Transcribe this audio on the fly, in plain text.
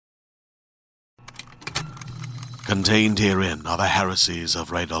Contained herein are the heresies of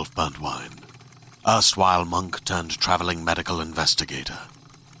Radolf Burntwine, erstwhile monk turned traveling medical investigator.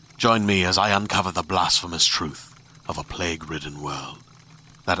 Join me as I uncover the blasphemous truth of a plague-ridden world,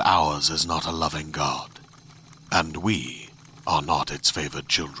 that ours is not a loving God, and we are not its favored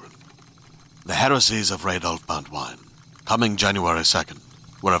children. The heresies of Radolf Burntwine, coming January 2nd,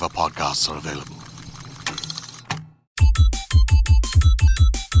 wherever podcasts are available.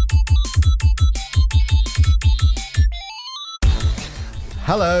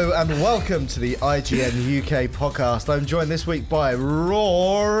 Hello and welcome to the IGN UK podcast. I'm joined this week by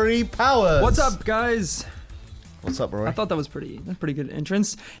Rory Powers. What's up, guys? What's up, Rory? I thought that was pretty good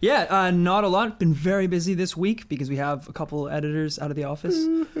entrance. Yeah, not a lot. Been very busy this week because we have a couple editors out of the office,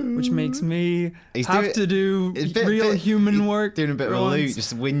 which makes me to do real human work. Doing a bit of a loot,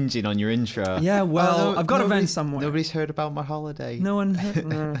 just whinging on your intro. Yeah, well, I've got a vent somewhere. Nobody's heard about my holiday. No one,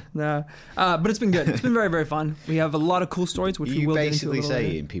 no. But it's been good. It's been very, very fun. We have a lot of cool stories, which we will get into a little basically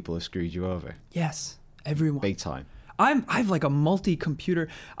saying later. people have screwed you over. Yes, everyone. Big time. I have like a multi-computer.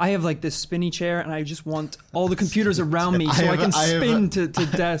 I have like this spinny chair, and I just want all the computers around me so I can spin to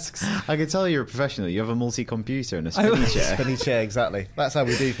desks. I can tell you're a professional. You have a multi-computer and a spinny chair. Spinny chair, exactly. That's how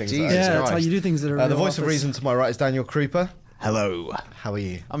we do things. Jesus Yeah, that's Christ. how you do things that are. The real voice of office. reason to my right is Daniel Krupa. Hello. How are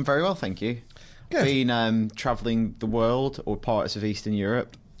you? I'm very well, thank you. Good. Been travelling the world or parts of Eastern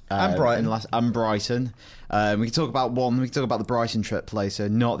Europe. And Brighton. And Brighton. We can talk about one. We can talk about the Brighton trip later.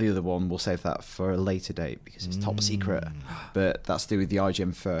 Not the other one. We'll save that for a later date because it's top secret. But that's to do with the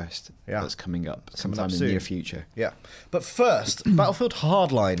IGN first. Yeah. That's coming up Coming sometime up in soon. the near future. Yeah. But first, Battlefield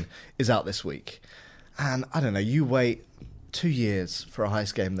Hardline is out this week. And I don't know, you wait 2 years for a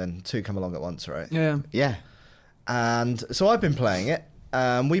heist game, then two come along at once, right? Yeah. Yeah. And so I've been playing it.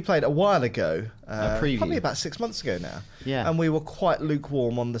 We played a while ago, preview. probably about 6 months ago now. Yeah. And we were quite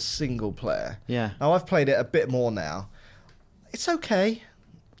lukewarm on the single player. Yeah. Now I've played it a bit more now. It's okay.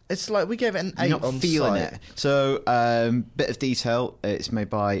 It's like we gave it an 8 You're not on feeling site. it. So, bit of detail. It's made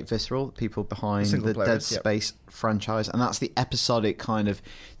by Visceral, the people behind Single the players, Dead yep. Space franchise, and that's the episodic kind of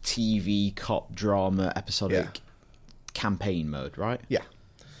TV cop drama episodic campaign mode, right? Yeah.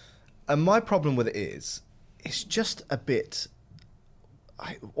 And my problem with it is, it's just a bit...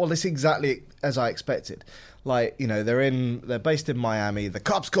 Well, it's exactly as I expected. Like, you know, they're based in Miami. The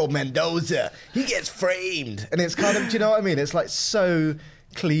cop's called Mendoza. He gets framed. And it's kind of, do you know what I mean? It's like so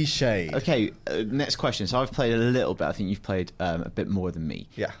cliche. Okay, next question. So I've played a little bit. I think you've played a bit more than me.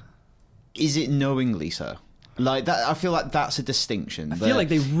 Yeah. Is it knowingly so? Like that, I feel like that's a distinction. I feel like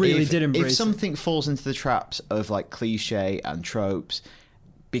they really did embrace If it. something falls into the traps of like cliche and tropes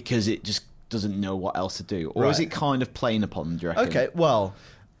because it just doesn't know what else to do, or is Right. it kind of playing upon? Do you reckon? Okay, well,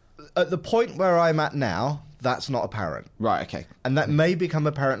 at the point where I'm at now, that's not apparent. Right. Okay. And that may become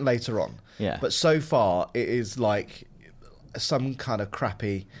apparent later on. Yeah. But so far, it is like some kind of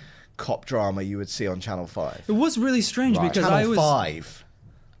crappy cop drama you would see on Channel 5. It was really strange Right. because Channel 5.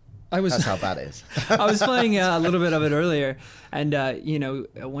 I was That's how bad it is. I was playing a little bit of it earlier, and you know,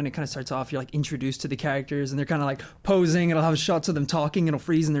 when it kind of starts off, you're like introduced to the characters, and they're kind of like posing. It'll have shots of them talking. It'll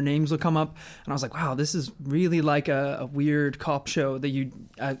freeze, and their names will come up. And I was like, wow, this is really like a weird cop show that you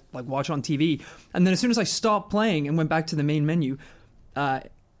like watch on TV. And then as soon as I stopped playing and went back to the main menu,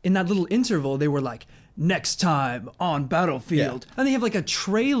 in that little interval, they were like, next time on Battlefield. Yeah. And they have like a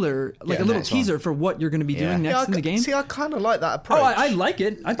trailer, like Yeah, a little next one. teaser for what you're going to be doing next in the game. See, I kind of like that approach. Oh, I like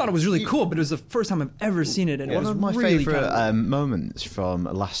it. I thought it was really cool, but it was the first time I've ever seen it, and it One was of my really favourite kind of- moments from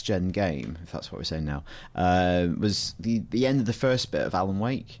a last gen game, if that's what we're saying now, was the end of the first bit of Alan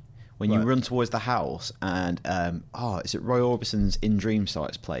Wake. When you Right. run towards the house and is it Roy Orbison's In Dream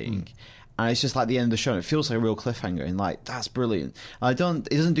starts playing, and it's just like the end of the show. And it feels like a real cliffhanger, and like that's brilliant. It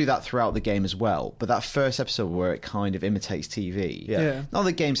doesn't do that throughout the game as well, but that first episode where it kind of imitates TV. Yeah. Not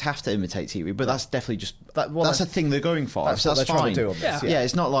that games have to imitate TV, but that's definitely just that's that's- a thing they're going for. That's so what that's they're trying fine. to do on this, Yeah,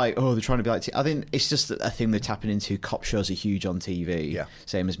 it's not like they're trying to be like. I think it's just a thing they're tapping into. Cop shows are huge on TV. Yeah.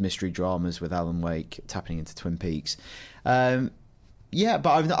 Same as mystery dramas with Alan Wake tapping into Twin Peaks. Yeah,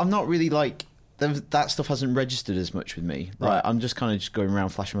 but I'm not really like that stuff hasn't registered as much with me. Like, Right. I'm just kind of just going around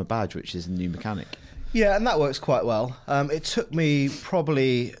flashing my badge, which is a new mechanic. Yeah, and that works quite well. It took me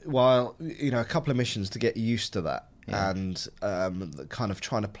probably, a couple of missions to get used to that. Yeah. And kind of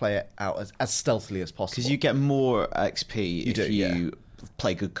trying to play it out as stealthily as possible. Because you get more XP if do, you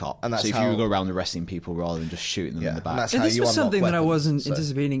play good cop. And that's so if how- you go around arresting people rather than just shooting them in the back. and that's And how this you was unlock something that I weapons, wasn't so-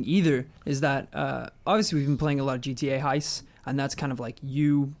 anticipating either, is that obviously we've been playing a lot of GTA heists, and that's kind of like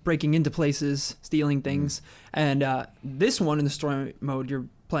you breaking into places, stealing things. And this one in the story mode, you're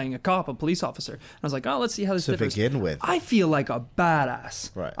playing a police officer. And I was like, oh, let's see how this To differs. begin with. I feel like a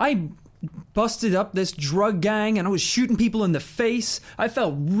badass. Right. I busted up this drug gang, and I was shooting people in the face. I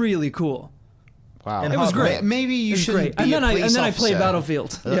felt really cool. Wow, And It was great. Maybe you should. Great. And then I played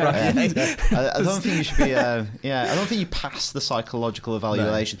Battlefield. Yeah. I don't think you should be. I don't think you pass the psychological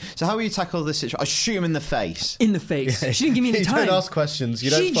evaluation. No. So how will you tackle this situation? I shoot him in the face. In the face. She didn't give me any time. You don't ask questions. You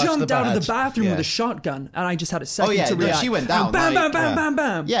don't she flash jumped the out of badge. the bathroom Yeah. with a shotgun, and I just had a second Oh yeah, to react. she went down. And bam, like, bam, bam, bam,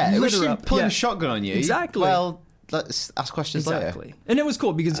 bam. Yeah, it was Lit her she up. pulling Yeah. a shotgun on you. Exactly. Well, let's ask questions Exactly. later. And it was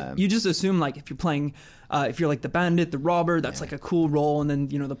cool because you just assume, like, if you're playing, if you're like the bandit, the robber, that's like a cool role, and then,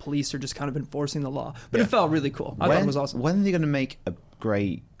 you know, the police are just kind of enforcing the law. But it felt really cool. I thought it was awesome. When are they going to make a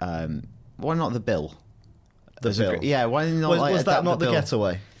great? Why not the Bill? The Bill. Why not? Was that not the Bill?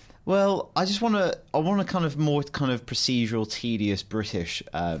 Getaway? Well, I want a kind of more kind of procedural, tedious British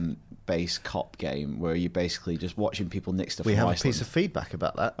based cop game where you're basically just watching people nick stuff. We from have Iceland. a piece of feedback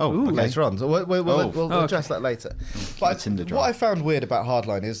about that. Oh, okay. Later on. So we'll address that later. But Tinder drop. what I found weird about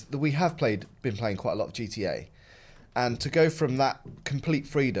Hardline is that we have been playing quite a lot of GTA, and to go from that complete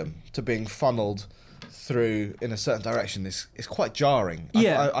freedom to being funneled through in a certain direction is quite jarring.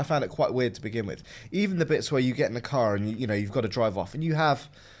 Yeah. I found it quite weird to begin with. Even the bits where you get in a car and you've got to drive off and you have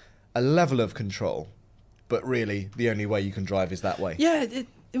a level of control, but really the only way you can drive is that way. Yeah,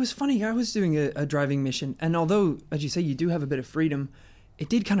 it was funny. I was doing a driving mission, and although, as you say, you do have a bit of freedom, it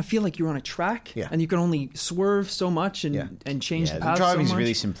did kind of feel like you were on a track, Yeah. and you could only swerve so much and change the path the driving's so much.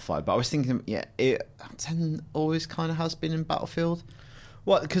 really simplified, but I was thinking, it 10 always kind of has been in Battlefield.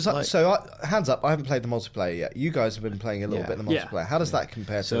 Well, because hands up, I haven't played the multiplayer yet. You guys have been playing a little bit in the Yeah. multiplayer. How does that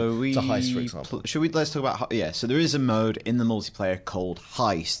compare to Heist, for example? Let's talk about so there is a mode in the multiplayer called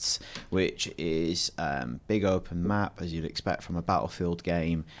Heists, which is big open map as you'd expect from a Battlefield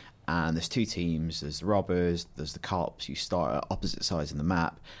game, and there's two teams. There's the robbers, there's the cops. You start at opposite sides of the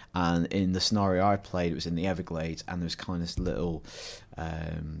map, and in the scenario I played, it was in the Everglades, and there's kind of this little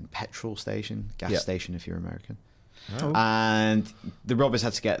petrol station, gas station if you're American. Oh. And the robbers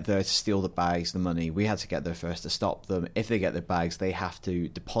had to get there to steal the bags, the money. We had to get there first to stop them. If they get their bags, they have to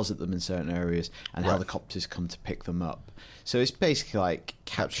deposit them in certain areas, and helicopters come to pick them up. So it's basically like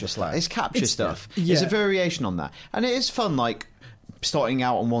capture stuff. It's capture stuff. yeah. It's a variation on that, and it is fun. Like starting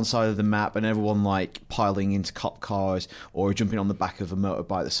out on one side of the map and everyone like piling into cop cars or jumping on the back of a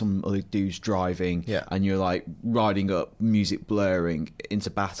motorbike that some other dude's driving, and you're like riding up, music blaring into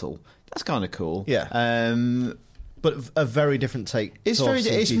battle. That's kind of cool. Yeah. But a very different take. It's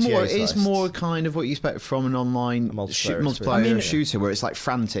more kind of what you expect from an online multiplayer shooter where it's like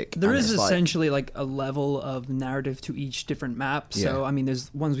frantic. There is essentially like a level of narrative to each different map. So I mean,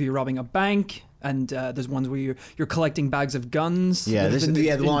 there's ones where you're robbing a bank, and there's ones where you're collecting bags of guns. Yeah,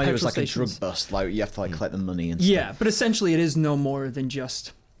 the one was like stations. a drug bust. Like you have to like collect the money and yeah, stuff. but essentially it is no more than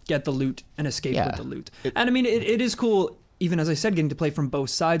just get the loot and escape with the loot. And I mean, it is cool. Even as I said, getting to play from both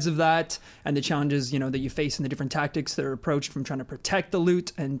sides of that, and the challenges, that you face and the different tactics that are approached from trying to protect the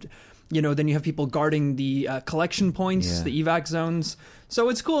loot, and then you have people guarding the collection points, the evac zones. So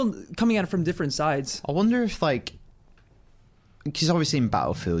it's cool coming at it from different sides. I wonder if because obviously in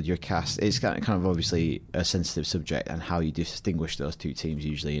Battlefield, your cast is kind of obviously a sensitive subject, and how you distinguish those two teams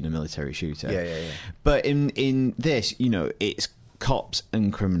usually in a military shooter. Yeah. But in this, it's cops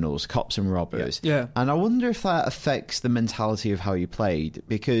and criminals, cops and robbers. Yeah. And I wonder if that affects the mentality of how you played,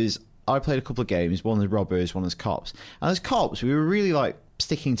 because I played a couple of games, one as robbers, one as cops. And as cops, we were really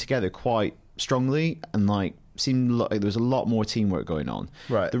sticking together quite strongly, and seemed like there was a lot more teamwork going on.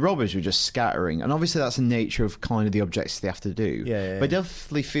 Right. The robbers were just scattering, and obviously that's the nature of kind of the objectives they have to do. Yeah. But I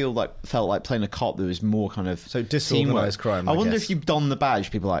definitely felt like playing a cop, there was more kind of disorganized crime. I wonder if you don the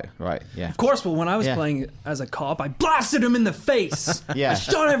badge, people are like, right, yeah. Of course, but when I was playing as a cop, I blasted him in the face. I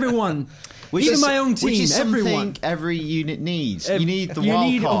shot everyone. Even my own team, which is everyone. Every unit needs. You need the wild card.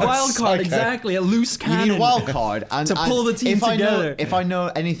 You need a wild card, exactly. A loose cannon. You need a wild card to pull the team together. If I know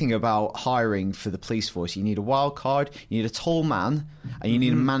anything about hiring for the police force, you need a wild card, you need a tall man, and you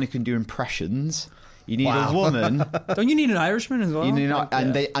need a man who can do impressions. You need a woman. Don't you need an Irishman as well? You need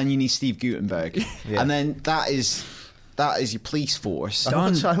and you need Steve Guttenberg. And then that is your police force.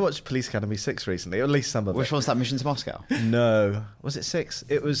 I watched Police Academy 6 recently, or at least some of it. Which one's that, Mission to Moscow? No. Was it 6?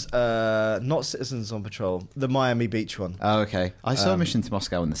 It was not Citizens on Patrol, the Miami Beach one. Oh, okay. I saw Mission to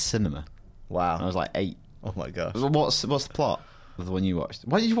Moscow in the cinema. Wow. I was like 8. Oh my gosh. What's the plot of the one you watched?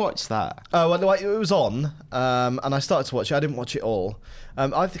 Why did you watch that? Well, it was on, and I started to watch it. I didn't watch it all.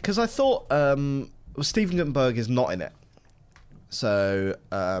 Because I thought Stephen Guttenberg is not in it. So...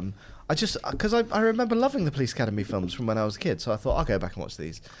 because I remember loving the Police Academy films from when I was a kid, so I thought I'll go back and watch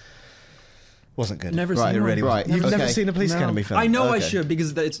these. Wasn't good. Never seen one. It really right. wasn't. You've never Okay. seen a Police Academy film? I know I should,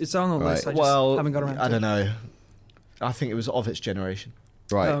 because it's on the list. I just haven't got around to it. I don't know. I think it was of its generation.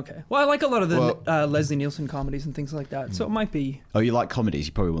 Right. Oh, okay. Well, I like a lot of the Well- Leslie Nielsen comedies and things like that, so it might be. Oh, you like comedies?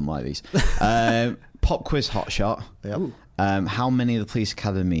 You probably wouldn't like these. Pop quiz hot shot. Yep. Ooh. How many of the police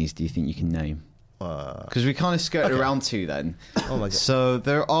academies do you think you can name? Because we kind of skirted around 2 then. Oh my god. So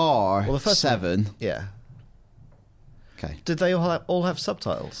there are Well, the first 7. Yeah. Okay. Did they all have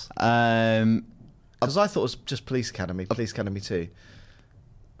subtitles? Because I thought it was just Police Academy 2.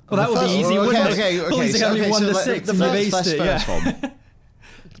 Well, that would be easy, wouldn't it? Police Academy 1 to 6. The and you first based it, yeah. one.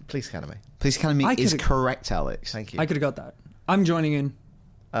 Police Academy. Police Academy I is could've- correct, Alex. Thank you. I could have got that. I'm joining in.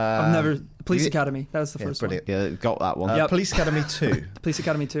 I've never Police you- Academy. That was the Yeah, first brilliant. Yeah, got that one. Yep. Police Academy 2. one. Police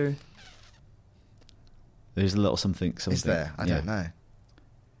Academy 2. There's a little something. Is there? I don't know.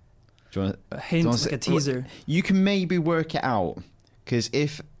 Do you want A hint, like a teaser. You can maybe work it out because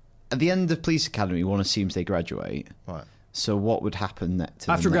if at the end of Police Academy one assumes they graduate, Right. so what would happen next?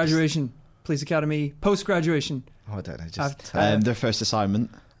 After graduation, Police Academy. Post graduation. Oh, I don't know. Just Their first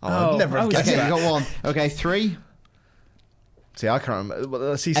assignment. I'd never I have was guessed Okay, you that. got one. Okay, 3. See, I can't remember.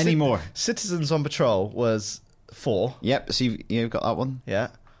 Well, see, Any more? Citizens on Patrol was 4. Yep. So you've got that one. Yeah.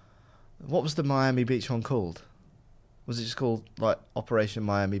 What was the Miami Beach one called? Was it just called like Operation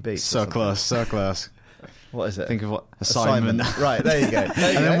Miami Beach? or something? so close. What is it? Think of what assignment. Right, there you go.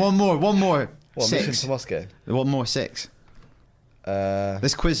 There you And go. then one more. What, Mission 6. to Moscow? One more 6.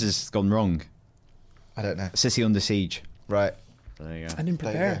 This quiz has gone wrong. I don't know. City under siege. Right. There you go. I didn't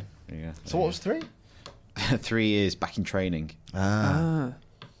There you prepare. There you go. So what was 3? 3 years back in training. Ah.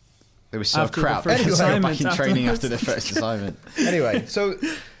 They were so After the crap. first They were assignment back in training after afterwards. the first assignment. Anyway, so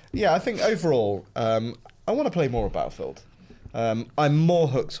yeah, I think overall, I want to play more of Battlefield. I'm more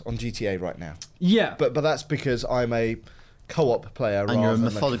hooked on GTA right now, Yeah. but that's because I'm a co-op player And you're rather than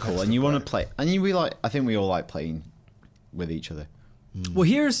a methodical, and you want to play. And we like. I think we all like playing with each other. Well,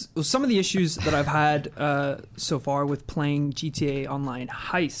 here's some of the issues that I've had so far with playing GTA Online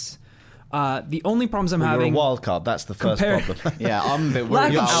Heist. The only problems I'm Well, you're having... a wild card. That's the first Compare- problem. Yeah, I'm a bit Lack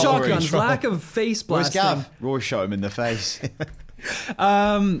worried of about shotguns, Rory. lack of face Where's blasting. Gav? Rory shot him in the face.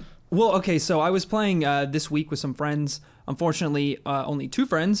 Well, okay, so I was playing this week with some friends. Unfortunately, only 2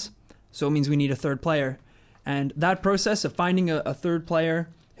 friends, so it means we need a third player. And that process of finding a third player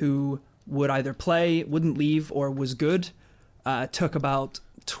who would either play, wouldn't leave, or was good took about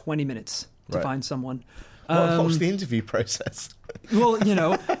 20 minutes to Right. find someone. What was the interview process? Well,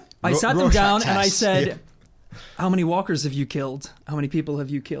 I sat them Rorschach down and I test. said, how many walkers have you killed? How many people have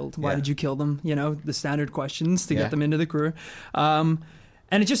you killed? Why Yeah. did you kill them? The standard questions to Yeah. get them into the crew.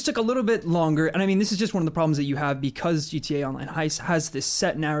 And it just took a little bit longer. And I mean, this is just one of the problems that you have because GTA Online Heist has this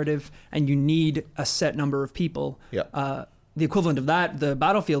set narrative and you need a set number of people. Yeah. The equivalent of that, the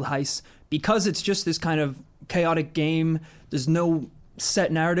Battlefield Heist, because it's just this kind of chaotic game, there's no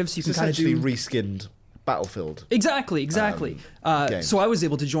set narrative, so you It's can kind of essentially do... reskinned Battlefield. Exactly. games. So I was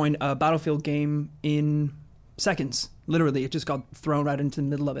able to join a Battlefield game in seconds. Literally, it just got thrown right into the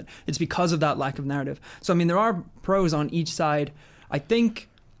middle of it. It's because of that lack of narrative. So I mean, there are pros on each side. I think,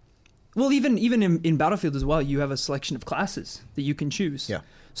 well, even in Battlefield as well, you have a selection of classes that you can choose. Yeah.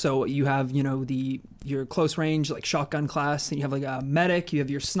 So you have your close range like shotgun class, and you have like a medic, you have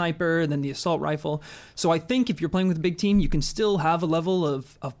your sniper, then the assault rifle. So I think if you're playing with a big team, you can still have a level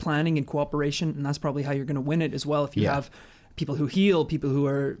of planning and cooperation, and that's probably how you're going to win it as well. If you Yeah. have people who heal, people who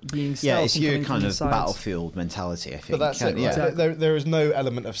are being stealth. Yeah, it's and your coming from kind the of sides. Battlefield mentality, I think. But that's it. Yeah. Right? There is no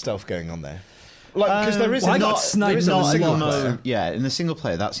element of stealth going on there. Like, because there is well, I in got the- sniped there is in on the the single one player. Yeah, in the single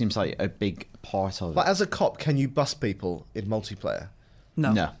player, that seems like a big part of it. Like, as a cop, can you bust people in multiplayer?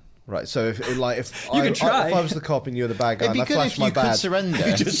 No. Right, so if You could try. if I was the cop and you were the bad guy, It'd be and I good flashed if my you could badge, surrender.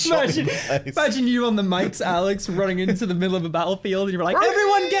 you just shot me in the face. Imagine you on the mics, Alex, running into the middle of a battlefield, and you're like,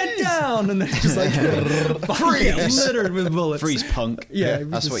 "Everyone, get down!" And then it's just like Freeze! littered with bullets. Freeze punk. Yeah, it'd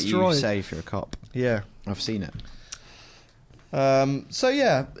be That's what you destroyed. say if you're a cop. Yeah. I've seen it. So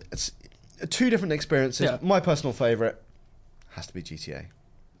yeah, it's 2 different experiences. Yeah. My personal favourite has to be GTA.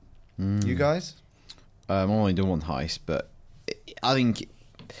 You guys? I've only done one heist, but I think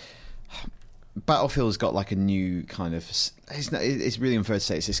Battlefield's got like a new kind of. It's really unfair to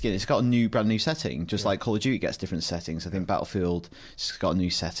say it's a skin. It's got a brand new setting, just like Call of Duty gets different settings. I think Battlefield's got a new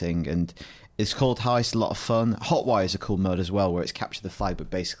setting, and it's called Heist. A lot of fun. Hotwire is a cool mode as well, where it's capture the flag, but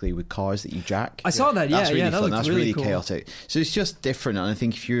basically with cars that you jack. I saw that. That's really that fun. looked That's really really cool. chaotic. So it's just different, and I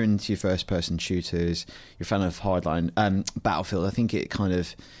think if you're into your first-person shooters, you're a fan of Hardline, Battlefield, I think it kind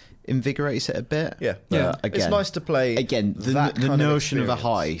of invigorates it a bit. Yeah. But Yeah. It's nice to play. Again, the that kind notion of a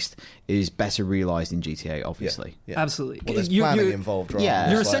experience. heist is better realised in GTA, obviously. Yeah. Absolutely. Well, there's You- planning you're- involved, right?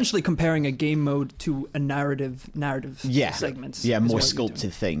 Yeah. You're It's like- essentially comparing a game mode to a narrative Yeah, segments. yeah, is more what you're sculpted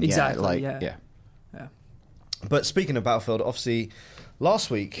doing. thing. Exactly. Yeah, like, Yeah. But speaking of Battlefield, obviously,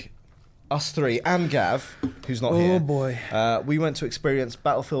 last week, us three and Gav, who's not here. Oh boy. We went to experience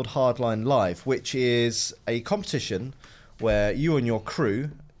Battlefield Hardline Live, which is a competition where you and your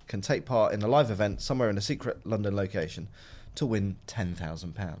crew can take part in a live event somewhere in a secret London location to win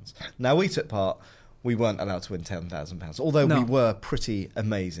 £10,000. Now, we took part. We weren't allowed to win £10,000, although we were pretty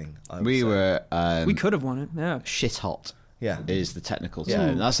amazing. We were. We could have won it. Yeah. Shit hot. Yeah, is the technical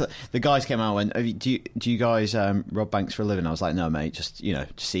term. That's the guys came out and went, do you guys rob banks for a living? I was like, no, mate, just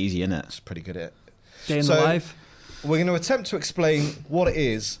easy, innit? It's pretty good at it. Day in the life. We're going to attempt to explain what it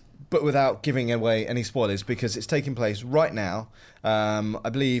is, but without giving away any spoilers, because it's taking place right now. I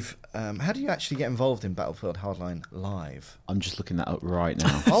believe. How do you actually get involved in Battlefield Hardline Live? I'm just looking that up right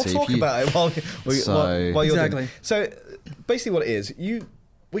now. I'll talk about it while you're exactly. doing it. So basically, what it is,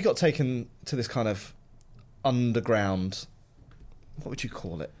 we got taken to this kind of underground. What would you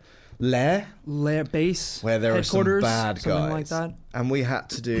call it? Lair base, where there are some bad guys, something like that. And we had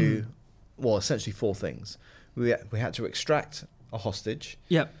to do essentially 4 things. We had to extract a hostage.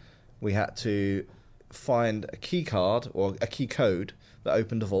 Yep. We had to find a key card or a key code that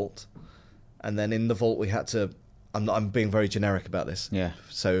opened a vault, and then in the vault we had to. I'm being very generic about this. Yeah.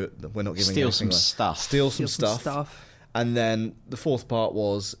 So we're not giving steal some away. stuff. Steal some stuff. And then the 4th part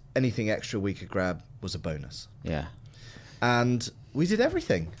was anything extra we could grab was a bonus. Yeah. And we did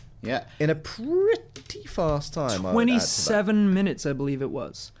everything. Yeah. In a pretty fast time. 27 minutes, I believe it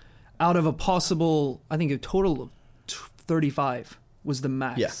was. Out of a possible, I think a total of 35 was the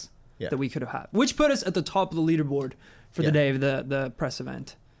max that we could have had. Which put us at the top of the leaderboard for the day of the press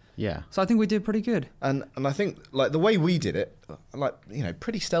event. Yeah. So I think we did pretty good. And I think like the way we did it,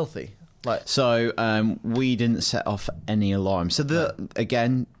 pretty stealthy. So we didn't set off any alarms. So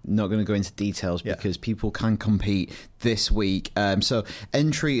again, not going to go into details because people can compete this week. So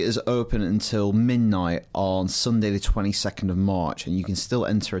entry is open until midnight on Sunday the 22nd of March, and you can still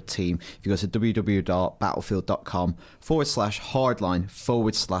enter a team if you go to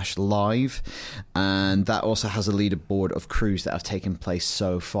www.battlefield.com/hardline/live, and that also has a leaderboard of crews that have taken place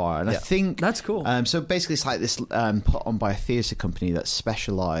so far. And I think that's cool. So basically, it's like this put on by a theatre company that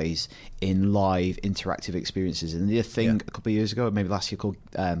specialise in live interactive experiences, and they did a thing a couple of years ago, maybe last year, called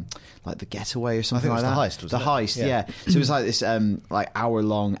like The Getaway or something like that. I think it was The Heist, yeah. So it was like this hour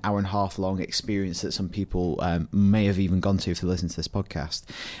and a half long experience that some people may have even gone to if they listen to this podcast,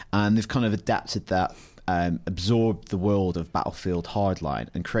 and they've kind of adapted that. Absorbed the world of Battlefield Hardline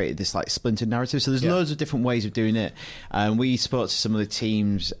and created this like splintered narrative. So there's loads of different ways of doing it. And we spoke to some of the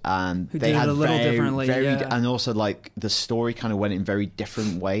teams, and they had a little differently, and also like the story kind of went in very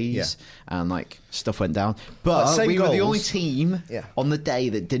different ways, and like stuff went down. But we were the only team on the day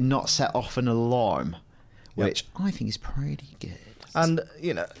that did not set off an alarm, which I think is pretty good. And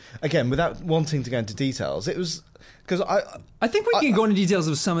again, without wanting to go into details, it was because I think we can go into details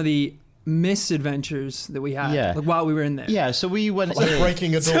of some of the misadventures that we had while we were in there. Yeah, so we went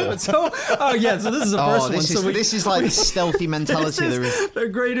breaking a door. So this is the first one. This is like stealthy mentality. This is the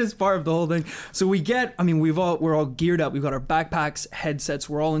greatest part of the whole thing. So we're all geared up. We've got our backpacks, headsets.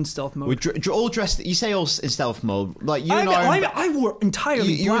 We're all in stealth mode. We're all dressed. You say all in stealth mode. Like you and I wore entirely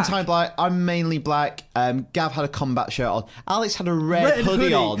black. You were entirely black. I'm mainly black. Gav had a combat shirt on. Alex had a red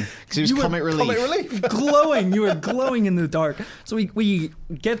hoodie on because it was comic relief. Glowing. You were glowing in the dark. So we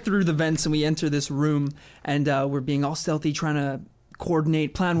get through the vent. And we enter this room, and we're being all stealthy, trying to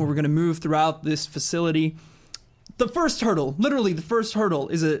coordinate, plan where we're going to move throughout this facility. The first hurdle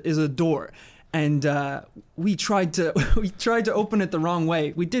is a door, and we tried to open it the wrong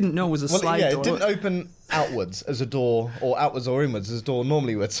way. We didn't know it was a slide door. It didn't open outwards as a door, or outwards or inwards as a door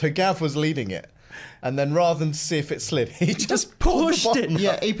normally would. So Gav was leading it. And then rather than see if it slid, he just pushed it.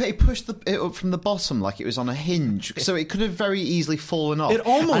 Yeah, he pushed it up from the bottom like it was on a hinge. So it could have very easily fallen off. It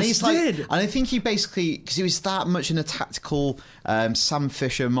almost did. And I think he basically, because he was that much in a tactical Sam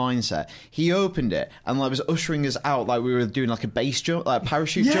Fisher mindset, he opened it and was ushering us out like we were doing like a base jump, like a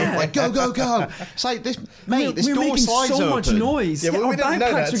parachute jump. Like, go, go, go. It's like, this door slides so open. much noise. Yeah, our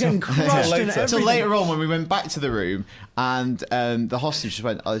backpacks were getting crushed. Until later on when we went back to the room and the hostage just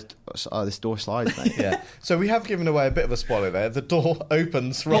went, this door slides, mate. Yeah. So we have given away a bit of a spoiler there. The door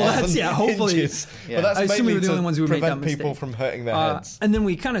opens rather than hopefully. hinges. Yeah. But that's mainly the only ones who to would make that prevent people from hurting their heads. And then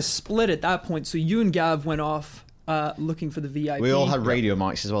we kind of split at that point. So you and Gav went off looking for the VIP. We all had radio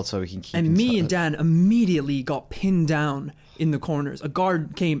mics as well, so we can keep. And me and Dan immediately got pinned down in the corners. A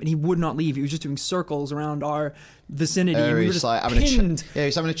guard came and he would not leave. He was just doing circles around our vicinity. And we were just pinned. He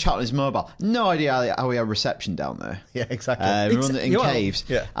was having a chat on his mobile. No idea how we had reception down there. Yeah, exactly. We were in caves.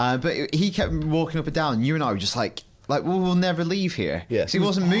 Yeah. But he kept walking up and down. You and I were just like like, we'll never leave here. Yeah. So he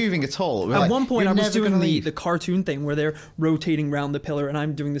wasn't moving at all. We're At like, one point, "You're I was never doing gonna the leave." cartoon thing where they're rotating around the pillar, and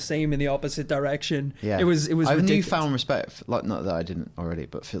I'm doing the same in the opposite direction. Yeah, It was I have ridiculous. newfound respect, for, like, not that I didn't already,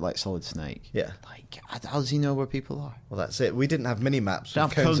 but for like Solid Snake. Yeah. Like, how does he know where people are? Well, that's it. We didn't have mini maps Don't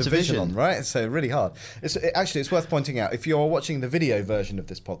with have cones of vision vision. on, right? So really hard. Actually, it's worth pointing out, if you're watching the video version of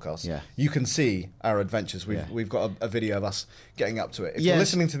this podcast, Yeah. you can see our adventures. Yeah. We've got a video of us getting up to it. If Yes. you're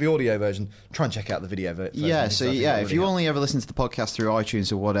listening to the audio version, try and check out the video version. Yeah, because so I think yeah, that if really you helps. only ever listen to the podcast through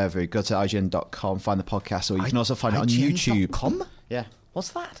iTunes or whatever, go to IGN.com, find the podcast, or you can also find it on YouTube. IGN.com? Yeah. What's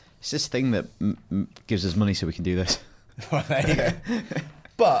that? It's this thing that gives us money so we can do this. Well, there you go.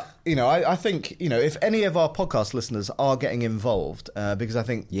 But, I think, if any of our podcast listeners are getting involved, because I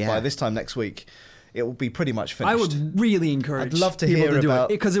think Yeah. by this time next week, it will be pretty much finished. I would really encourage I'd love to people hear to do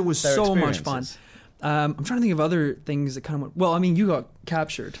about it because it was their so much fun. experiences. I'm trying to think of other things that kind of went. Well, I mean, you got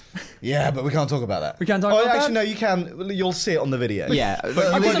captured. Yeah, but we can't talk about that. We can't talk oh, about actually, that? no, you can. You'll see it on the video. Yeah,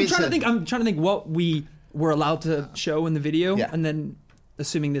 but I'm maybe trying it's to think. I'm trying to think what we were allowed to show in the video, Yeah. and then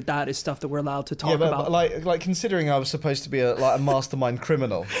assuming that is stuff that we're allowed to talk Yeah, but about. like considering I was supposed to be a mastermind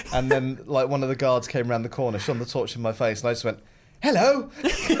criminal, and then like one of the guards came around the corner, shone the torch in my face, and I just went, "Hello."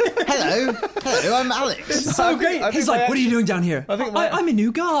 hello, I'm Alex. so I think- great. I think He's my like, "What are you doing down here?" I think I'm a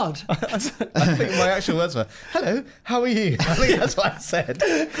new guard. I think my actual words were, "Hello, how are you?" I think that's what I said.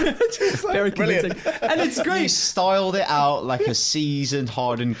 Just like, Very brilliant. convincing, and it's You great. styled it out like a seasoned,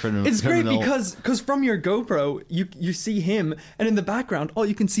 hardened criminal. It's great because from your GoPro, you see him, and in the background, all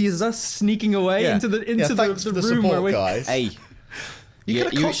you can see is us sneaking away Yeah. into the Yeah, thanks the to the room support where we. guys. Hey, You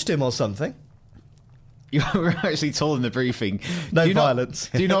could have coshed him or something. You were actually told in the briefing. No do not- violence.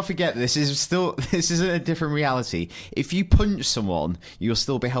 Do not forget, this isn't a different reality. If you punch someone, you'll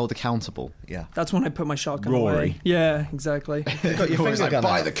still be held accountable. Yeah. That's when I put my shotgun Rory. away. Yeah, exactly. You got your Rory's finger gun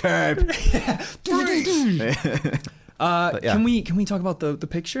by out. the curb. yeah. Can we talk about the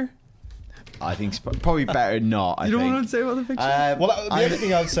picture? I think it's probably better not. You don't want to say about the picture? Well, the only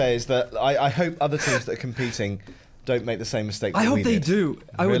thing I'd say is that I hope other teams that are competing don't make the same mistake. I that hope we they did. do.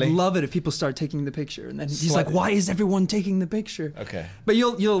 I would Really? love it if people start taking the picture, and then he's Slight- like, "Why is everyone taking the picture?" Okay. But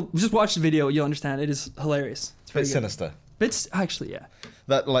you'll just watch the video. You'll understand. It is hilarious. It's It's a very bit good. sinister. It's actually, yeah,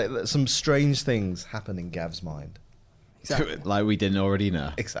 That some strange things happen in Gav's mind. exactly. Like we didn't already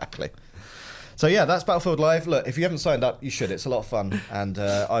know. Exactly. So yeah, that's Battlefield Live. Look, if you haven't signed up, you should. It's a lot of fun, and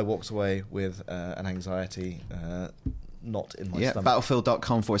I walked away with an anxiety not in my Yeah, stomach.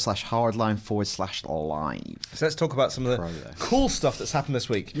 battlefield.com/hardline/live. So let's talk about some of the Pro there. cool stuff that's happened this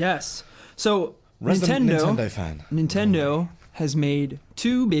week. Yes. So Resident Nintendo fan. Nintendo has made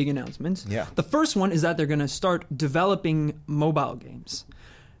two big announcements. Yeah. The first one is that they're going to start developing mobile games.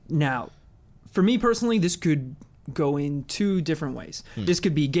 Now, for me personally, this could go in two different ways. This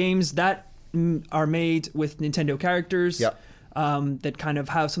could be games that are made with Nintendo characters Yep. that kind of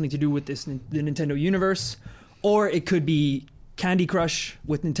have something to do with the Nintendo universe, or it could be Candy Crush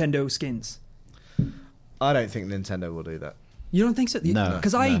with Nintendo skins. I don't think Nintendo will do that. You don't think so? No,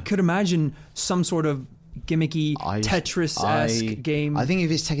 Because I no. could imagine some sort of gimmicky Tetris-esque game. I think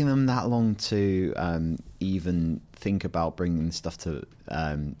if it's taking them that long to even think about bringing stuff to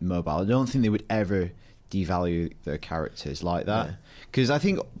mobile, I don't think they would ever devalue their characters like that. Because I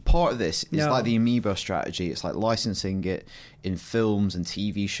think part of this is No. like the Amiibo strategy. It's like licensing it in films and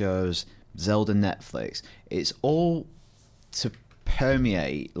TV shows, Zelda, Netflix. It's all to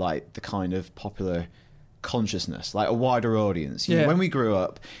permeate like the kind of popular consciousness, like a wider audience. You know, Yeah. when we grew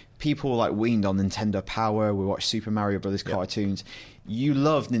up, people like weaned on Nintendo Power. We watched Super Mario Brothers cartoons. You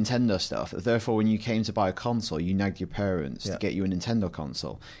loved Nintendo stuff. Therefore, when you came to buy a console, you nagged your parents to get you a Nintendo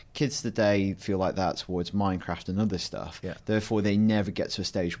console. Kids today feel like that towards Minecraft and other stuff. Yeah. Therefore, they never get to a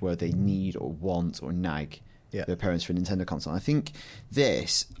stage where they need or want or nag their parents for a Nintendo console. I think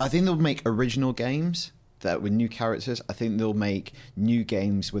they'll make original games that with new characters. I think they'll make new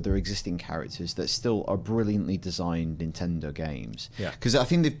games with their existing characters that still are brilliantly designed Nintendo games. Yeah. Because I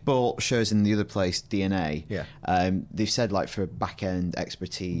think they've bought shows in the other place, DNA. Yeah. They've said like for back-end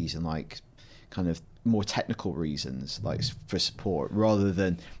expertise and like kind of more technical reasons, like for support, rather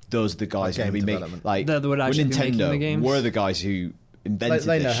than those are the guys who Like are going game to be development. like That would with actually be making Nintendo the games. were the guys who invented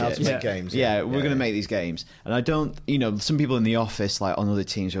They know this how shit. to make Yeah. games. Yeah, we're going to make these games. And I don't, some people in the office, like on other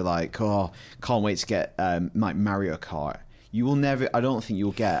teams, are like, oh, can't wait to get like Mario Kart. You will never, I don't think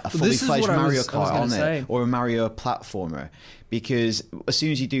you'll get a This is fully fledged what I Mario was Kart gonna on say. it or a Mario platformer. Because as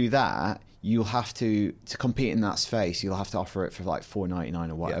soon as you do that, you'll have to compete in that space. You'll have to offer it for like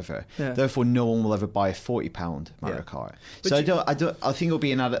 $4.99 or whatever. Yeah. Therefore, no one will ever buy a £40 Mario Kart. So I think it'll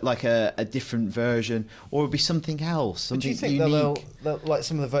be like a different version, or it'll be something else. Something Do you think unique. they'll like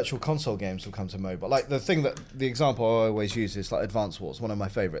some of the virtual console games will come to mobile? Like the example I always use is like Advance Wars, one of my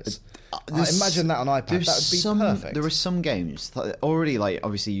favourites. Imagine that on iPad. That would be perfect. There are some games that already, like,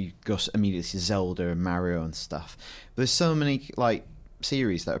 obviously you go immediately to Zelda and Mario and stuff. But there's so many like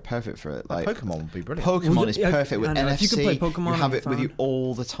series that are perfect for it. Like Pokemon would be brilliant. Pokemon is perfect with I know. NFC. If you could play Pokemon you have on it your with you phone.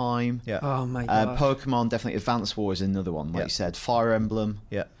 all the time. Yeah. Oh my god. Pokemon, definitely. Advance Wars is another one, like you said. Fire Emblem.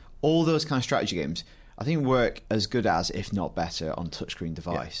 Yeah. All those kind of strategy games, I think, work as good as, if not better, on touchscreen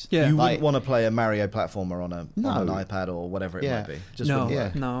device. Yeah. You Like- wouldn't want to play a Mario platformer on an No. iPad or whatever it might be. Just no,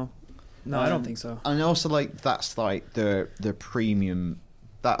 wouldn't work. no, I don't think so. And also, like, that's like the premium.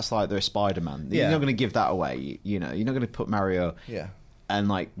 That's like their Spider-Man. Yeah. You're not going to give that away. You know, you're not going to put Mario Yeah. and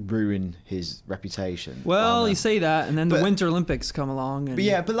like ruin his reputation. Well, on you say that, and then the But- Winter Olympics come along. And But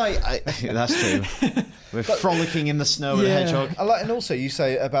yeah, but like that's true. We're frolicking in the snow with a hedgehog. And also, you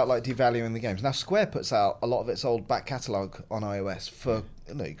say about like devaluing the games. Now, Square puts out a lot of its old back catalogue on iOS for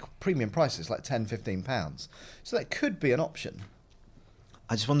premium prices, like £10-15. So that could be an option.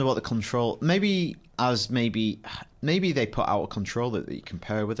 I just wonder what the control. Maybe they put out a controller that you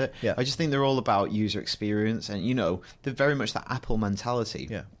compare with it. Yeah. I just think they're all about user experience, and they're very much that Apple mentality.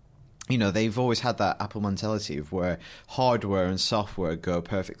 Yeah. They've always had that Apple mentality of where hardware and software go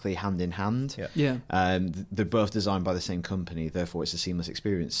perfectly hand in hand. Yeah. They're both designed by the same company, therefore it's a seamless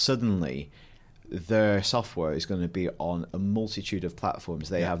experience. Suddenly, their software is going to be on a multitude of platforms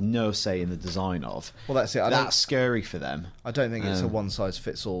they have no say in the design of. Well, that's it. That's scary for them. I don't think it's a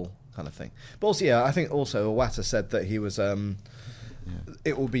one-size-fits-all kind of thing. But also, I think also Iwata said that he was...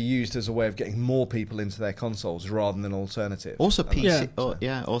 it will be used as a way of getting more people into their consoles rather than an alternative. Also, PC.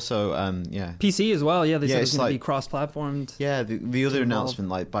 Yeah. Yeah. PC as well. Yeah, they said Yeah, it's it's going to like- be cross-platformed. Yeah, the other involved. announcement,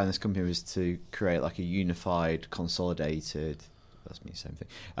 like by this company, was to create like a unified, consolidated. That's me, same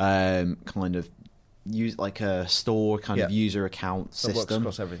thing. Kind of use like a store kind of user account That system. works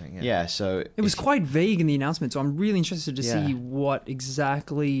across everything. Yeah, so It was quite vague in the announcement, so I'm really interested to Yeah. see what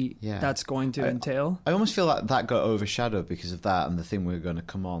exactly Yeah. that's going to entail. I almost feel like that got overshadowed because of that and the thing we're going to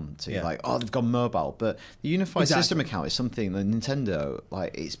come on to. Yeah. Like, they've gone mobile, but the unified Exactly. system account is something that Nintendo,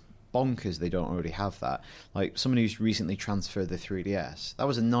 like, it's bonkers they don't already have that. Like, someone who's recently transferred their 3DS, that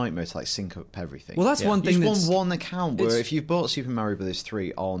was a nightmare to like sync up everything. Well, that's one thing You that's... just want one account where it's- if you've bought Super Mario Bros.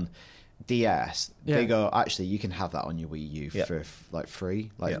 3 on DS, they go, actually, you can have that on your Wii U for like free,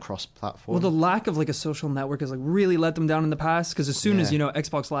 like cross-platform. Well, the lack of like a social network has like really let them down in the past, because as soon as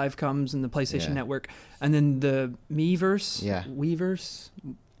Xbox Live comes and the PlayStation Yeah. Network, and then the Miiverse, Yeah. Weverse,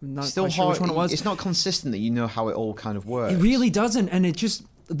 I'm not Still quite sure hard. which one it was. It's not consistent that you know how it all kind of works. It really doesn't, and it just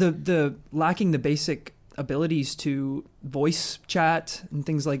the lacking the basic abilities to voice chat and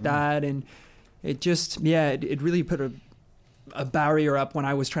things like that, and it just it really put a barrier up when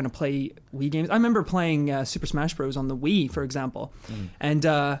I was trying to play Wii games. I remember playing Super Smash Bros. On the Wii, for example, and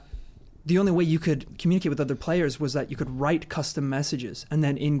the only way you could communicate with other players was that you could write custom messages, and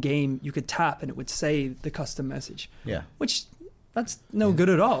then in game you could tap and it would say the custom message. Yeah. Which that's no good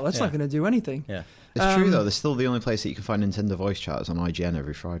at all. That's not going to do anything. Yeah. It's true though. There's still the only place that you can find Nintendo voice chat is on IGN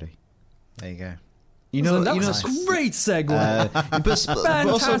every Friday. There you go. That was a great segue. But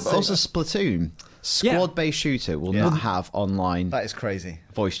also Fantastic. Splatoon, squad-based shooter will not have online That is crazy.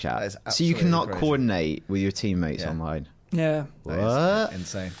 voice chat, That is so you absolutely cannot crazy. coordinate with your teammates online. Yeah, That What? is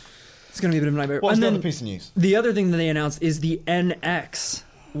insane. it's going to be a bit of a nightmare. What's And the then other piece of news? the other thing that they announced is the NX,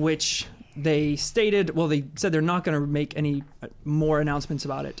 which they stated, well, they said they're not going to make any more announcements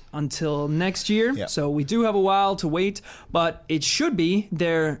about it until next year. Yeah. So we do have a while to wait, but it should be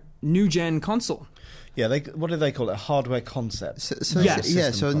their new gen console. Yeah, what do they call it? A hardware concept. So Yes. so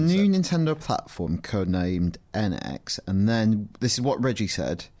a System new Nintendo platform codenamed NX, and then this is what Reggie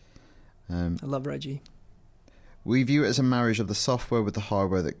said. I love Reggie. We view it as a marriage of the software with the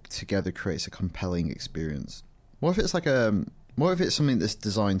hardware that together creates a compelling experience. What if it's like what if it's something that's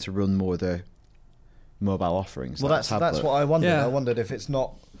designed to run more of the mobile offerings? Well, like that's what I wondered. Yeah. I wondered if it's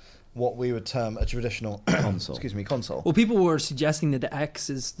not what we would term a traditional Console. console. Well, people were suggesting that the X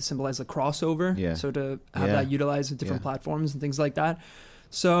is to symbolize a crossover, Yeah. so to have Yeah. that utilized with different Yeah. platforms and things like that.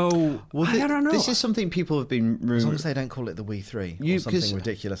 So I don't know. This is something people have been As long as they don't call it the Wii 3 or something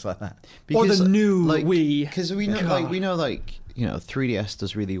ridiculous like that. Or the new Wii. Because we know, God. 3DS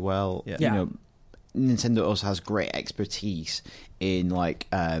does really well. Yeah. You know, Nintendo also has great expertise in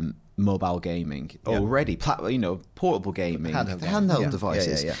mobile gaming already, portable gaming, handheld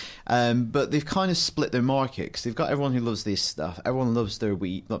devices. But they've kind of split their market because they've got everyone who loves this stuff. Everyone loves their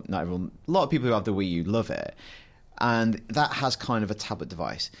Wii. Not everyone. A lot of people who have the Wii U love it, and that has kind of a tablet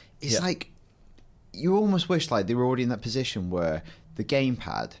device. It's like you almost wish like they were already in that position where the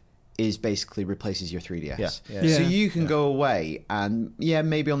gamepad is basically replaces your 3DS. So you can go away and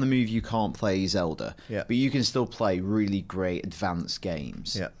maybe on the move you can't play Zelda, but you can still play really great advanced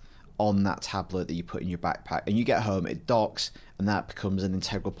games on that tablet that you put in your backpack, and you get home, it docks, and that becomes an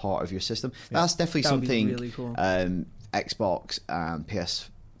integral part of your system. That's definitely something really cool. Xbox and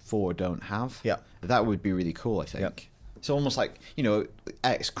PS4 don't have. That would be really cool, I think. It's almost like,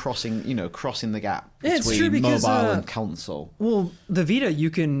 X crossing the gap between mobile and console. Well, the Vita, you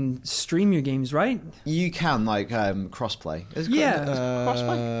can stream your games, right? You can, like, crossplay.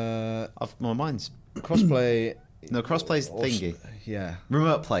 Crossplay? My mind's... Crossplay... No, crossplay's thingy. Yeah.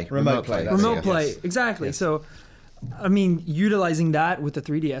 Remote play. Exactly. Yes. So, I mean, utilizing that with the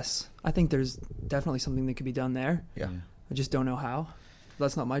 3DS, I think there's definitely something that could be done there. Yeah. I just don't know how.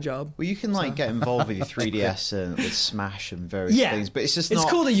 That's not my job. Well, you can get involved with your 3DS and with Smash and various things, but it's just not...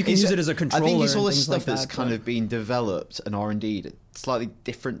 It's cool that you can use it as a controller. I think it's all this stuff like that's kind of been developed and R&D'd at slightly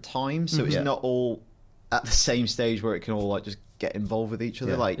different times, so it's not all at the same stage where it can all just get involved with each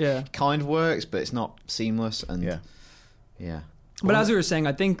other. It kind of works, but it's not seamless. And But as we were saying,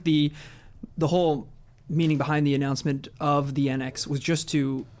 I think the whole meaning behind the announcement of the NX was just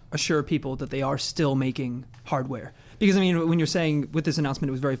to assure people that they are still making hardware. Because, I mean, when you're saying with this announcement,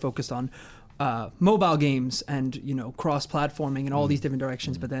 it was very focused on mobile games and, cross-platforming and all these different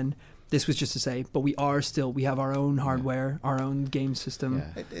directions. But then this was just to say, but we have our own hardware, our own game system.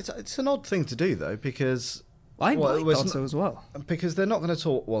 Yeah. It's an odd thing to do, though, because... I thought so as well. Because they're not going to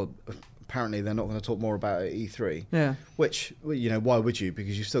talk... Well, apparently they're not going to talk more about it at E3. Yeah. Which, why would you?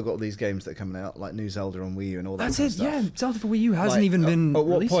 Because you've still got these games that are coming out, like new Zelda on Wii U and all that kind of stuff. That's it, Zelda for Wii U hasn't even been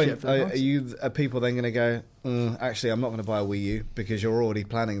released yet. At what point are people then going to go, actually, I'm not going to buy a Wii U because you're already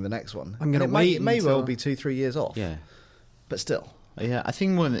planning the next one? I'm going to wait. It may well be 2-3 years off. Yeah. But still. Yeah, I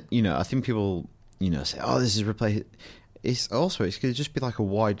think I think people, say, oh, this is replaced. It's going to just be like a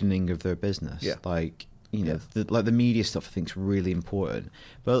widening of their business. Yeah. Like... the media stuff I think is really important,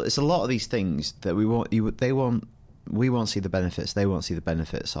 but it's a lot of these things that we won't see the benefits. They won't see the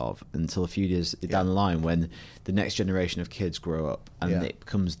benefits of until a few years down the line when the next generation of kids grow up and it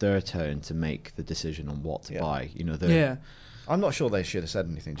becomes their turn to make the decision on what to buy. I'm not sure they should have said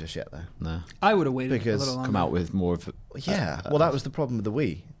anything just yet, though. No, I would have waited because a little longer. Come out with more of. Well, that was the problem with the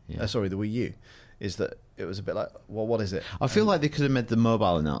Wii. The Wii U, is that it was a bit like, well, what is it? I feel like they could have made the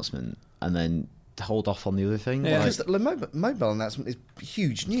mobile announcement and then hold off on the other thing. Because the mobile announcement is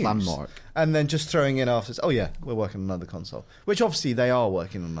huge news. Landmark. And then just throwing in after, we're working on another console. Which obviously they are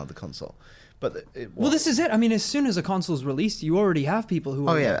working on another console. But this is it. I mean, as soon as a console is released, you already have people who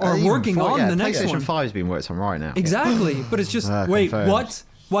are working on the next one. PlayStation 5 is being worked on right now. Exactly. But it's just, wait, confirmed. what?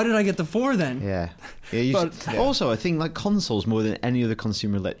 Why did I get the 4 then? Yeah. Also, I think like consoles more than any other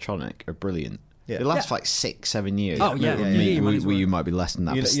consumer electronic are brilliant. Yeah. It lasts for like 6-7 years. Oh, yeah. You might be less than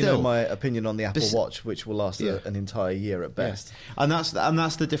that. But still, my opinion on the Apple Watch, which will last an entire year at best. Yeah. And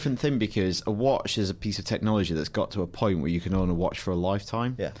that's the different thing, because a watch is a piece of technology that's got to a point where you can own a watch for a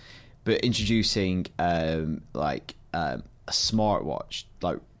lifetime. Yeah. But introducing a smartwatch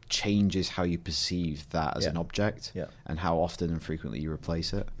changes how you perceive that as an object and how often and frequently you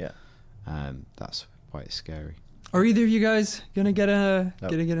replace it. Yeah. That's why it's scary. Are either of you guys gonna get an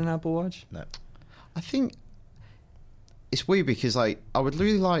Apple Watch? No. I think it's weird because I would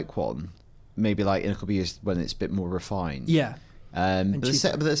really like one, maybe in a couple of years when it's a bit more refined. Yeah. But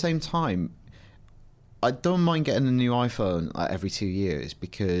at the same time, I don't mind getting a new iPhone every 2 years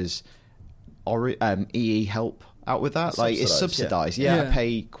because EE help out with that. It's subsidised. Yeah, I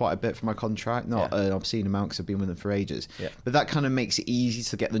pay quite a bit for my contract, not an obscene amount because I've been with them for ages. Yeah. But that kind of makes it easy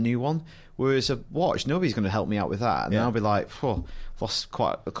to get the new one. Whereas a watch, nobody's going to help me out with that, and then I'll be like, lost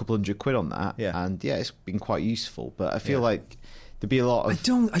quite a couple $100 on that. Yeah. And it's been quite useful. But I feel like there'd be a lot of.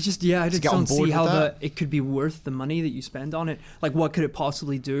 I just don't see how it could be worth the money that you spend on it. Like, what could it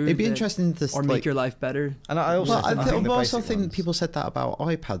possibly do? It'd be interesting to make your life better. And I also think people said that about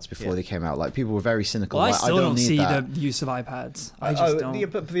iPads before they came out. Like, people were very cynical. Well, I still don't see the use of iPads. I just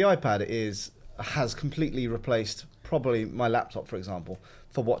don't. But the iPad has completely replaced probably my laptop, for example,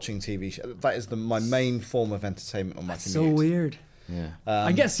 for watching TV shows. That is my main form of entertainment on my commute. So weird. Yeah.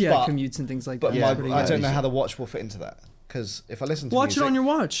 I guess commutes and things like that. But I don't know how the watch will fit into that. because if I listen to Watch music, it on your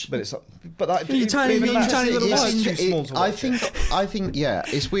watch. But it's but that, You tiny even little that's watch. too small to watch it. I think, yeah,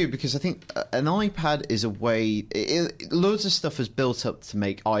 it's weird because I think an iPad is a way. Loads of stuff has built up to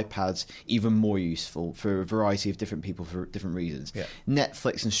make iPads even more useful for a variety of different people for different reasons. Yeah.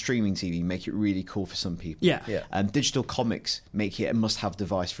 Netflix and streaming TV make it really cool for some people. Yeah. Digital comics make it a must-have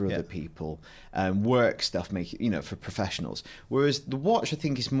device for other people. Work stuff make it, for professionals. Whereas the watch, I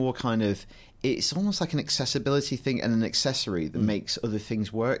think, is more kind of. It's almost like an accessibility thing and an accessory that makes other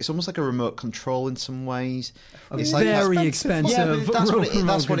things work. It's almost like a remote control in some ways. It's Very expensive. Yeah, but that's what it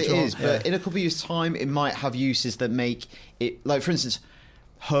control. is. But in a couple of years' time, it might have uses that make it, like for instance,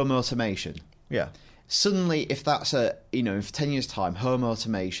 home automation. Yeah. Suddenly, if that's in 10 years' time, home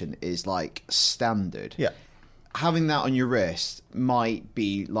automation is like standard. Yeah. Having that on your wrist might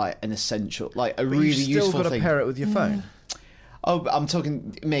be like an essential, like a really You've still useful got to thing. pair it with your phone. Oh, I'm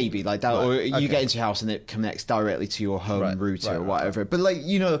talking maybe like that, Right, or you okay. get into your house and it connects directly to your home router or right. whatever. But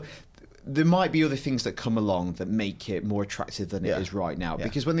there might be other things that come along that make it more attractive than it is right now. Yeah.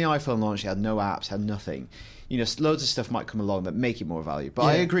 Because when the iPhone launched, it had no apps, had nothing. Loads of stuff might come along that make it more valuable. But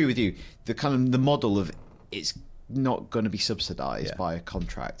I agree with you. The model of it's not going to be subsidised by a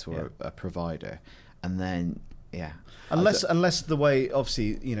contract or a provider, and then Unless the way,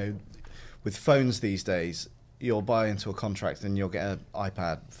 obviously, with phones these days, you'll buy into a contract and you'll get an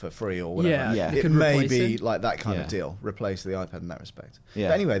iPad for free or whatever. Yeah. It Could may replace be it. like that kind of Yeah. deal, replace the iPad in that respect. Yeah.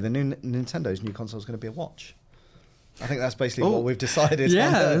 But anyway, the new Nintendo's new console is going to be a watch. I think that's basically what we've decided. Yeah,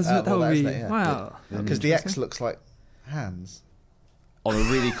 on that would be isn't it? Yeah. wow. Because the X looks like hands. on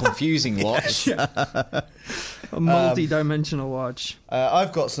a really confusing watch. A multi-dimensional watch.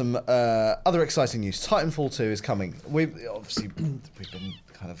 I've got some other exciting news. Titanfall 2 is coming. We've been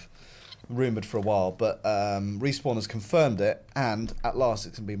kind of rumoured for a while, but Respawn has confirmed it, and at last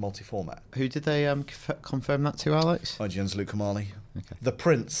it's going to be multi-format. Who did they confirm that to, Alex? IGN's Luke Kamali. Okay. The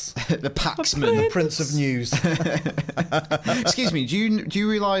Prince. The Paxman. The Prince of News. Excuse me, do you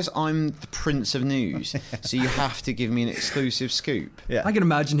realise I'm the Prince of News? So you have to give me an exclusive scoop. Yeah. I can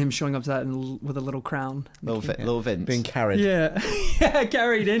imagine him showing up to that with a little crown. Little Vince. Being carried. Yeah. Yeah,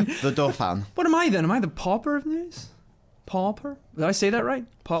 carried in. The Dauphin. What am I then? Am I the pauper of news? Pauper? Did I say that right?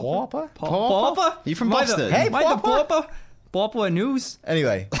 Pauper? Pauper? You from Am I Boston? Am I the pauper? Pauper of news?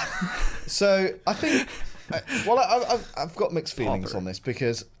 Anyway, so I think... I've got mixed feelings on this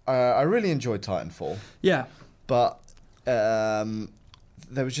because I really enjoyed Titanfall, Yeah. but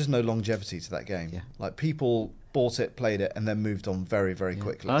there was just no longevity to that game. Yeah. Like, people bought it, played it, and then moved on very, very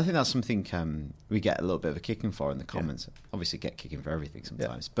quickly. And I think that's something we get a little bit of a kicking for in the comments. Obviously, get kicking for everything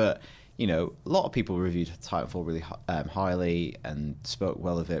sometimes, but a lot of people reviewed Titanfall really highly and spoke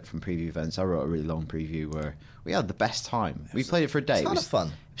well of it from preview events. I wrote a really long preview where we had the best time. We played it for a day. It's a lot of fun.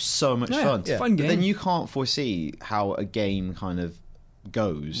 It was so much Yeah, fun. it's a fun game. But then you can't foresee how a game kind of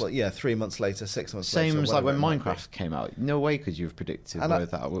goes. Well, 3 months later, 6 months later. Same as like when whatever it might Minecraft came out. No way could you have predicted And where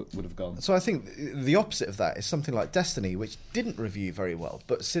that would have gone. be. So I think the opposite of that is something like Destiny, which didn't review very well,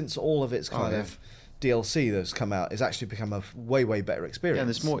 but since all of its kind of DLC that's come out, has actually become a way, way better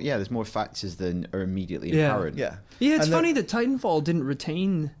experience. Yeah, there's more factors than are immediately Yeah. apparent. Yeah. Yeah, it's And funny that Titanfall didn't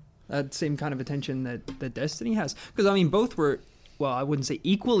retain that same kind of attention that Destiny has. Because, I mean, both were, well, I wouldn't say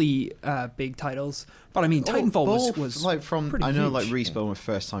equally big titles, but I mean, Titanfall was like from pretty I know huge. like Respawn were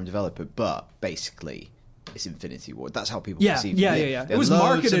first time developer, but basically it's Infinity Ward. That's how people Yeah, perceive yeah, it. yeah. They It was had loads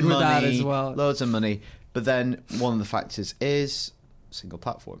marketed of with that money, as well. Loads of money, but then one of the factors is single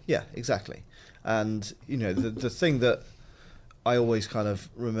platform. Yeah, exactly. And, the thing that I always kind of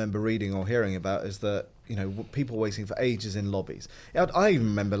remember reading or hearing about is that, people waiting for ages in lobbies. I even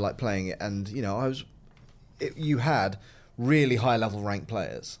remember like playing it and, you had really high level ranked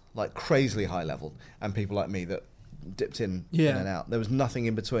players, like crazily high level, and people like me that dipped in and out. There was nothing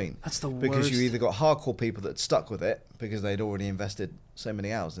in between. That's the worst. Because you either got hardcore people that stuck with it because they'd already invested so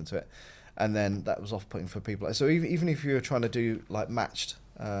many hours into it, and then that was off-putting for people. So even if you were trying to do like matched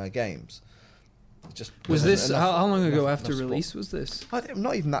games, it just Was wasn't this, enough- how long ago enough after support. release was this? I think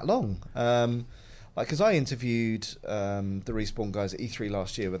not even that long. Because I interviewed the Respawn guys at E3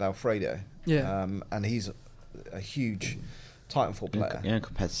 last year with Alfredo. Yeah. And he's a huge Titanfall player. Yeah,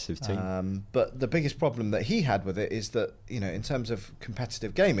 competitive team. But the biggest problem that he had with it is that, in terms of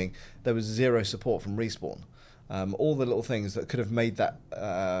competitive gaming, there was zero support from Respawn. All the little things that could have made that,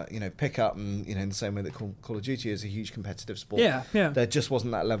 pick up, and in the same way that Call of Duty is a huge competitive sport. Yeah. There just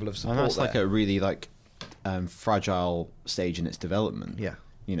wasn't that level of support. And that's like there. a really fragile stage in its development. Yeah.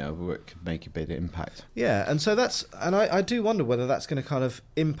 Where it could make a big impact. Yeah, and so I do wonder whether that's going to kind of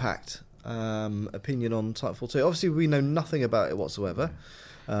impact opinion on Titanfall 2. Obviously, we know nothing about it whatsoever.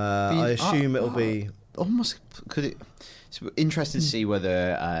 I assume it'll be... Almost, could it... it's interesting to see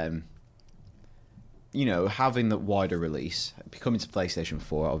whether having that wider release, coming to PlayStation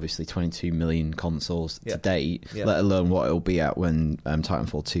 4, obviously 22 million consoles to date, let alone what it'll be at when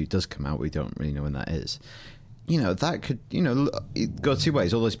Titanfall 2 does come out. We don't really know when that is. That could, go two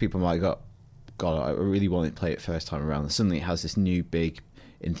ways. All those people might go, God, I really wanted to play it first time around. And suddenly it has this new, big,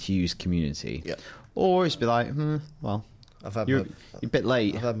 enthused community. Yeah. Or it's be like, well, you're a bit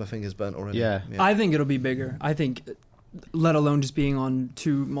late. I've had my fingers burnt already. Yeah. I think it'll be bigger. I think, let alone just being on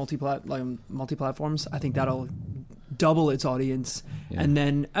two multi-platforms, I think that'll double its audience. Yeah. And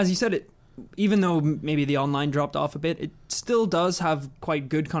then, as you said, even though maybe the online dropped off a bit, it still does have quite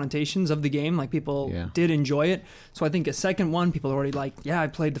good connotations of the game. Like, people did enjoy it. So I think a second one, people are already like, I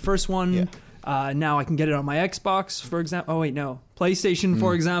played the first one. Yeah. Now I can get it on my Xbox, for example. Oh, wait, no. PlayStation,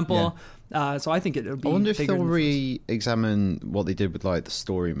 for example. Yeah. So I think it'll be. I wonder if bigger they'll re-examine what they did with the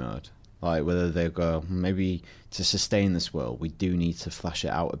story mode. Like, whether they'll go, maybe to sustain this world, we do need to flesh it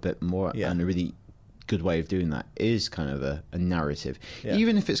out a bit more. Yeah. And a really good way of doing that is kind of a narrative. Yeah.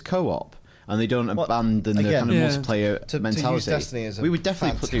 Even if it's co-op and they don't abandon the kind of multiplayer mentality. To use Destiny as a we would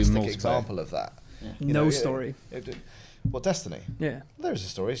definitely do multiplayer. Example of that. Yeah. No story. Well, Destiny. Yeah. There is a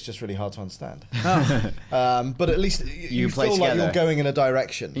story. It's just really hard to understand. Oh. But at least you feel like you're going in a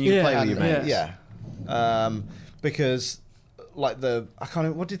direction. You play with your mates. Yeah. Because like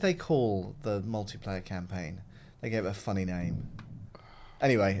what did they call the multiplayer campaign? They gave it a funny name.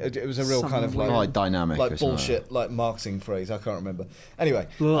 Anyway, it was a real kind of like dynamic, like bullshit, like marketing phrase. I can't remember. Anyway,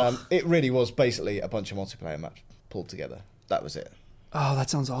 it really was basically a bunch of multiplayer maps pulled together. That was it. Oh, that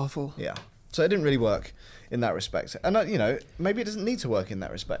sounds awful. Yeah. So it didn't really work in that respect. And, maybe it doesn't need to work in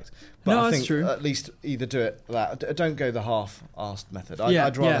that respect. But I think that's true. At least either do it don't go the half-assed method.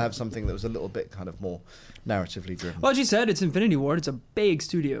 I'd rather have something that was a little bit kind of more narratively driven. Well, as you said, it's Infinity Ward. It's a big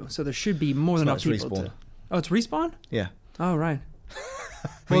studio, so there should be more than enough people Respawn. to... Oh, it's Respawn? Yeah. Oh, right.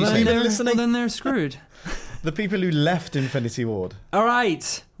 Well, then they're screwed. The people who left Infinity Ward. All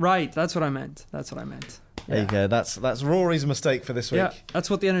right. Right. That's what I meant. There you go. That's Rory's mistake for this week. Yeah, that's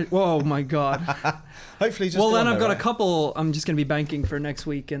what the Whoa, my God. Hopefully, just. Well, then I've got a couple. I'm just going to be banking for next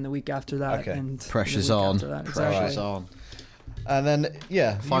week and the week after that. Okay. And pressure's the week on. after that. Pressure's on. And then,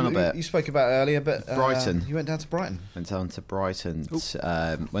 final bit. You spoke about earlier, but Brighton. You went down to Brighton. Went down to Brighton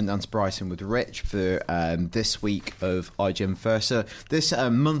with Rich for this week of IGN First. So this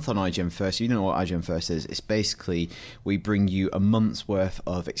month on IGN First, you know what IGN First is. It's basically we bring you a month's worth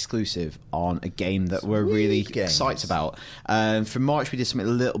of exclusive on a game that we're really excited about. For March, we did something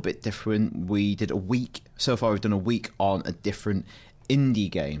a little bit different. We did a week. So far, we've done a week on a different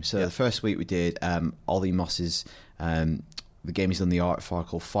indie game. So the first week we did Ollie Moss's... the game he's done the art for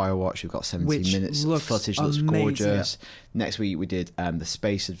called Firewatch. We've got 17 minutes of footage. Looks gorgeous. Yeah. Next week we did the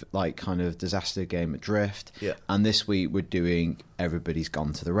space kind of disaster game Adrift. Yeah. And this week we're doing Everybody's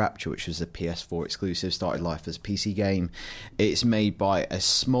Gone to the Rapture, which was a PS4 exclusive, started life as a PC game. It's made by a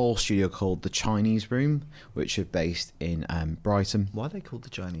small studio called The Chinese Room, which are based in Brighton. Why are they called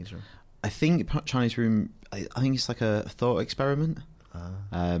The Chinese Room? I think Chinese Room, I think it's like a thought experiment.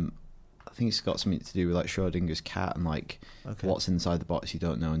 I think it's got something to do with like Schrodinger's cat and what's inside the box you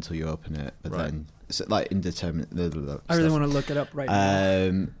don't know until you open it. But then it's like indeterminate. I really want to look it up right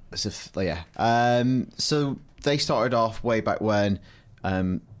now. So they started off way back when.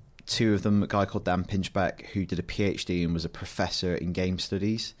 Two of them, a guy called Dan Pinchbeck, who did a PhD and was a professor in game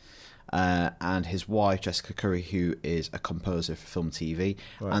studies. And his wife, Jessica Curry, who is a composer for film TV.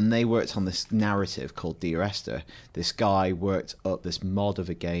 Right. And they worked on this narrative called Dear Esther. This guy worked up this mod of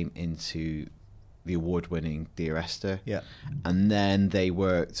a game into the award-winning Dear Esther. Yeah. And then they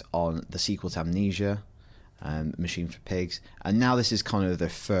worked on the sequel to Amnesia, Machine for Pigs. And now this is kind of their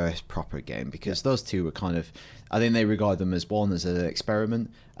first proper game, because those two were kind of... I think they regard them as one as an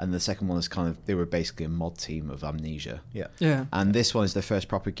experiment, and the second one is kind of, they were basically a mod team of Amnesia. Yeah. And this one is their first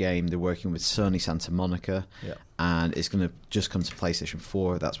proper game. They're working with Sony Santa Monica, and it's going to just come to PlayStation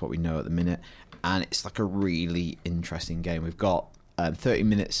 4. That's what we know at the minute. And it's like a really interesting game. We've got 30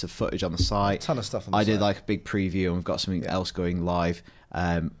 minutes of footage on the site. A ton of stuff on the site. I did like a big preview, and we've got something else going live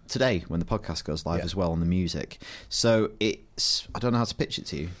today when the podcast goes live as well on the music. So it's, I don't know how to pitch it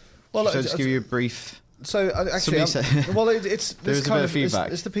to you. Well, so just give you a brief... So actually, it's this kind of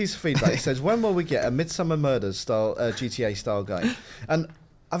feedback. It's the piece of feedback. It says, when will we get a Midsummer Murders style GTA style game? And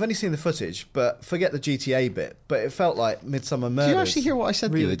I've only seen the footage, but forget the GTA bit. But it felt like Midsummer Murders. Did you actually hear what I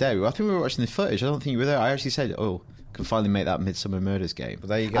said the other day? I think we were watching the footage. I don't think you were there. I actually said, can finally make that Midsummer Murders game. Well,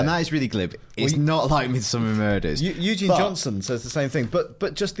 there you go. And that is really glib. It's not like Midsummer Murders. Eugene Johnson says the same thing,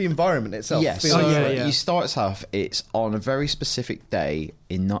 but just the environment itself. Yes. feels So you start off, it's on a very specific day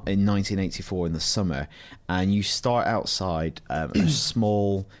in 1984 in the summer, and you start outside a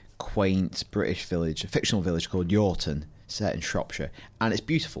small, quaint British village, a fictional village called Yorton, set in Shropshire, and it's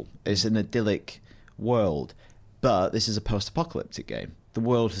beautiful. It's an idyllic world, but this is a post-apocalyptic game. The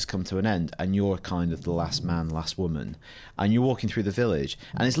world has come to an end, and you're kind of the last man, last woman, and you're walking through the village,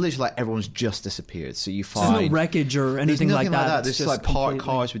 and it's literally like everyone's just disappeared. So you find there's no wreckage or anything there's like nothing that. There's like parked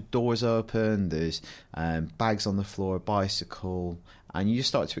cars with doors open. There's bags on the floor, a bicycle, and you just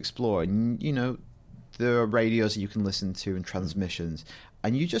start to explore. And you know there are radios that you can listen to and transmissions.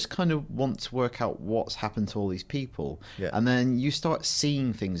 And you just kind of want to work out what's happened to all these people, and then you start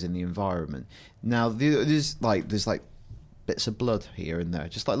seeing things in the environment. Now there's like bits of blood here and there,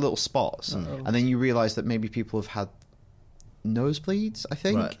 just like little spots, and then you realise that maybe people have had nosebleeds, I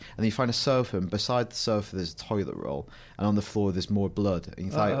think, and then you find a sofa, and beside the sofa there's a toilet roll, and on the floor there's more blood, and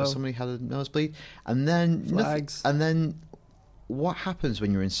you think, oh, somebody had a nosebleed, and then flags. And then what happens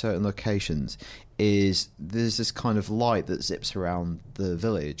when you're in certain locations is there's this kind of light that zips around the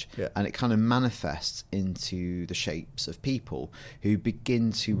village, and it kind of manifests into the shapes of people who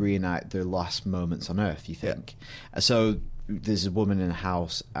begin to reenact their last moments on Earth, you think. So there's a woman in a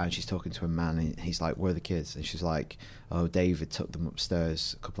house, and she's talking to a man, and he's like, where are the kids? And she's like, oh, David took them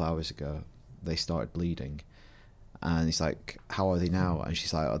upstairs a couple of hours ago. They started bleeding. And he's like, how are they now? And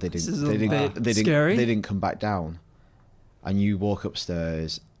she's like, oh, they didn't come back down. And you walk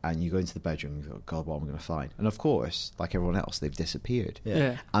upstairs and you go into the bedroom and you go, God, what am I going to find? And of course, like everyone else, they've disappeared.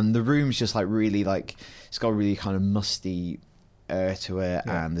 And the room's just like really like, it's got a really kind of musty air to it,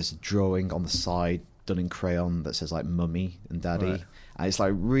 and there's a drawing on the side done in crayon that says like mummy and daddy. And it's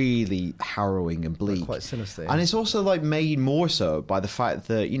like really harrowing and bleak. Quite sinister. And it's also like made more so by the fact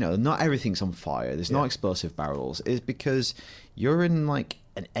that, you know, not everything's on fire. There's not explosive barrels. It's because you're in like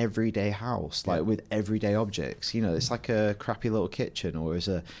an everyday house, like with everyday objects. You know, it's like a crappy little kitchen, or is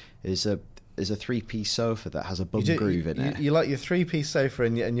a 3-piece sofa that has a bum groove in it. You like your 3-piece sofa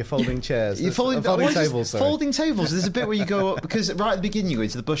and your folding chairs. You're folding tables. Sorry. Folding tables. There's a bit where you go up, because right at the beginning you go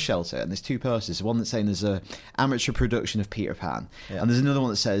into the bus shelter and there's two posters. One that's saying there's a amateur production of Peter Pan, and there's another one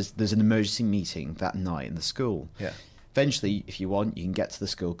that says there's an emergency meeting that night in the school. Eventually, if you want, you can get to the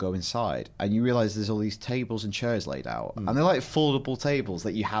school, go inside, and you realise there's all these tables and chairs laid out. And they're like foldable tables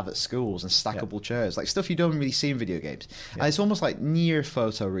that you have at schools, and stackable chairs, like stuff you don't really see in video games. And it's almost like near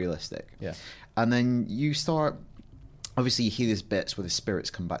photorealistic. And then you start, obviously you hear these bits where the spirits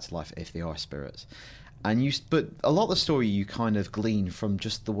come back to life, if they are spirits. But a lot of the story you kind of glean from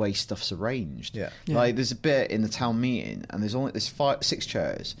just the way stuff's arranged. Like there's a bit in the town meeting, and there's 6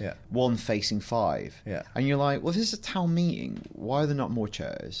 chairs, one facing 5. And you're like, well, this is a town meeting. Why are there not more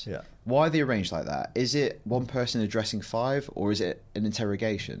chairs? Why are they arranged like that? Is it one person addressing 5, or is it an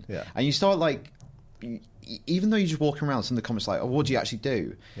interrogation? And you start like, even though you're just walking around, some of the comments are like, oh, what do you actually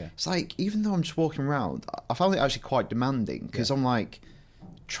do? It's like, even though I'm just walking around, I found it actually quite demanding, because I'm like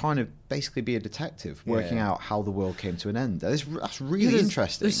trying to basically be a detective, working out how the world came to an end. That's really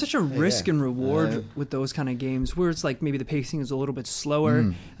interesting. There's such a risk and reward with those kind of games, where it's like maybe the pacing is a little bit slower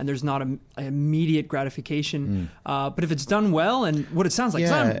and there's not an immediate gratification. But if it's done well, and what it sounds like,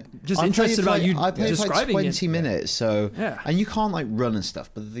 'cause I'm just interested about you describing like 20 it. minutes, so and you can't like run and stuff,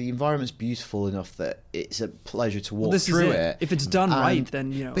 but the environment's beautiful enough that it's a pleasure to walk through it. If it's done right,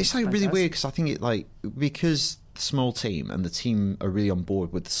 then you know. But it's like really weird, because I think it like, because the small team and the team are really on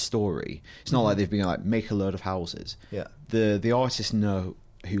board with the story. It's not like they've been like, make a load of houses. The artists know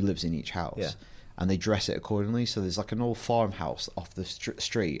who lives in each house, and they dress it accordingly. So there's like an old farmhouse off the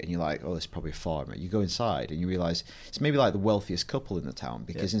street, and you're like, oh, it's probably a farmer. You go inside and you realise it's maybe like the wealthiest couple in the town,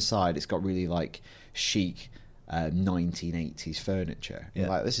 because inside it's got really like chic 1980s furniture. You're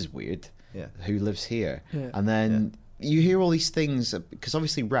like, this is weird. Who lives here? And then you hear all these things, because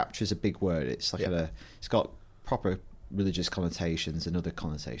obviously rapture is a big word. It's like it's got proper religious connotations and other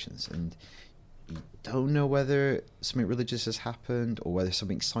connotations, and you don't know whether something religious has happened or whether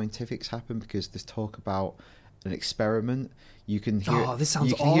something scientific's happened, because there's talk about an experiment. You can hear, this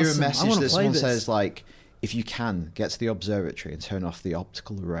sounds awesome. Hear a message that someone says like, if you can, get to the observatory and turn off the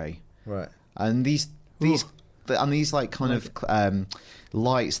optical array. And these like kind of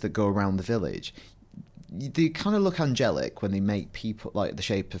lights that go around the village, they kind of look angelic when they make people like the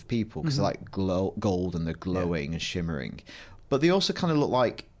shape of people, because they're like gold and they're glowing and shimmering, but they also kind of look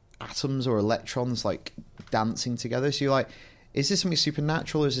like atoms or electrons like dancing together. So you're like, is this something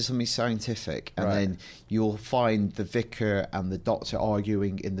supernatural or is this something scientific? And Right. then you'll find the vicar and the doctor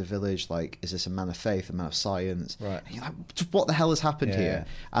arguing in the village, like, is this a man of faith, a man of science? Right. And you're like, what the hell has happened Yeah. here?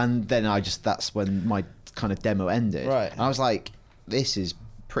 And then that's when my kind of demo ended. Right. And I was like, this is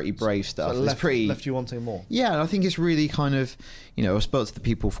pretty brave stuff. So It's pretty... left you wanting more. Yeah, and I think it's really kind of, I spoke to the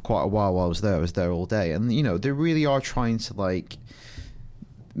people for quite a while I was there all day, and they really are trying to like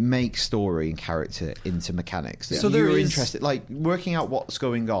make story and character into mechanics. So there you're is- interested, like working out what's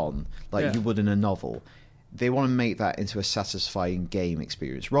going on, like Yeah. you would in a novel. They want to make that into a satisfying game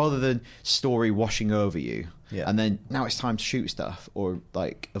experience rather than story washing over you. Yeah. And then now it's time to shoot stuff or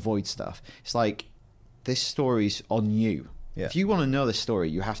like avoid stuff. It's like this story's on you. Yeah. If you want to know the story,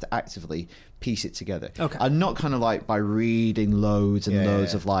 you have to actively piece it together. Okay. And not kind of like by reading loads and Yeah,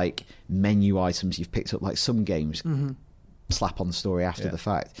 loads yeah. of like menu items you've picked up, like some games Mm-hmm. slap on the story after Yeah. the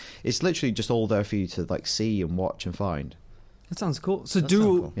fact. It's literally just all there for you to like see and watch and find. That sounds cool. So That sounds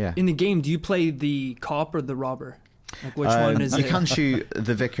cool. Yeah. in the game, do you play the cop or the robber? Like which one is you it? can shoot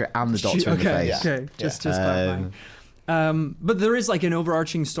the vicar and the doctor in the okay, face. okay. Just Um, clarifying. But there is like an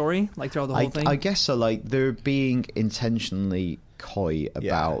overarching story, like throughout the whole thing. I guess so. Like they're being intentionally coy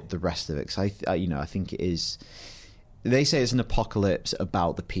about the rest of it. Because I think it is. They say it's an apocalypse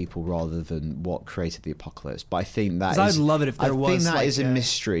about the people rather than what created the apocalypse. But I think that 'Cause is. I'd love it if there I was, think that like, is a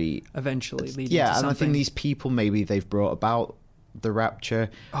mystery. Eventually, leading Yeah, to and something. I think these people maybe they've brought about the rapture.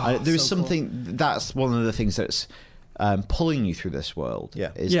 Oh, There's so cool. something that's one of the things that's pulling you through this world.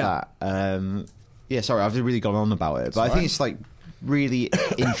 Yeah. is Yeah. that. Sorry, I've really gone on about it, but I think it's like really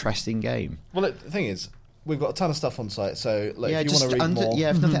interesting game. Well, the thing is, we've got a ton of stuff on site, so like, Yeah, if you want to read more,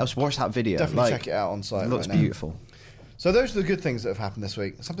 if nothing else, watch that video. definitely Like, check it out on site. It looks right now. beautiful. So those are the good things that have happened this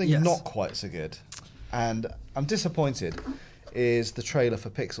week. Something Yes. not quite so good, and I'm disappointed, is the trailer for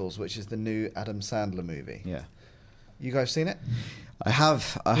Pixels, which is the new Adam Sandler movie. Yeah, You guys seen it? I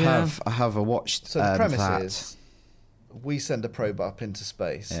have. I watched. So the premise that. is, we send a probe up into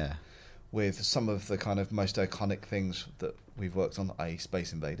space Yeah. with some of the kind of most iconic things that we've worked on, i.e.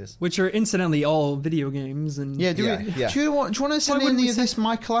 Space Invaders. which are incidentally all video games and Yeah, do Yeah. you want to send wouldn't any we of this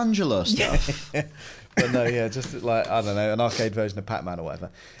Michelangelo stuff? But no, yeah, just like, I don't know, an arcade version of Pac-Man or whatever.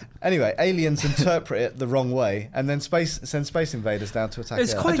 Anyway, aliens interpret it the wrong way and then send Space Invaders down to attack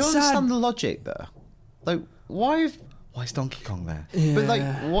It's Earth. quite I don't sad. understand the logic there. Like, why? Why is Donkey Kong there? But like,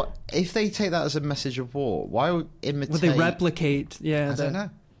 Yeah. what if they take that as a message of war? Why would imitate? would they replicate? Yeah, I don't know.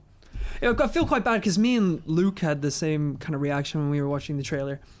 Yeah, I feel quite bad because me and Luke had the same kind of reaction when we were watching the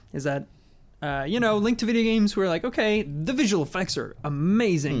trailer. Is that, Link to video games, we're like, okay, the visual effects are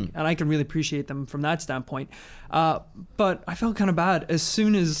amazing, and I can really appreciate them from that standpoint. But I felt kind of bad. As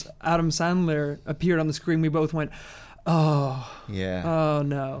soon as Adam Sandler appeared on the screen, we both went, oh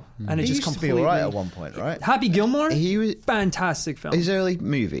no. And it He just used to be completely... alright at one point, right? Happy Gilmore? He was Fantastic film. his early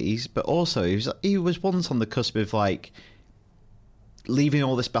movies, but also he was once on the cusp of like leaving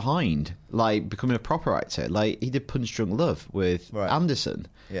all this behind, like becoming a proper actor. Like he did Punch Drunk Love with Right. Anderson,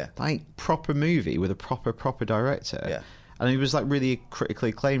 Yeah. like proper movie with a proper director. Yeah. And he was like really critically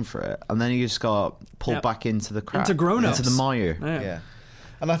acclaimed for it, and then he just got pulled Yep. back into the crap, Into grown-ups. into the mire. Yeah. Yeah.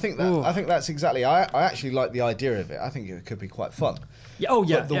 And I think Ooh. that's exactly. I actually like the idea of it. I think it could be quite fun. Yeah, oh,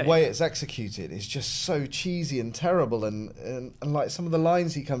 yeah. But the yeah, way yeah. it's executed is just so cheesy and terrible, and like some of the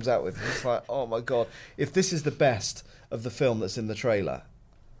lines he comes out with, it's like, oh my god, if this is the best of the film that's in the trailer,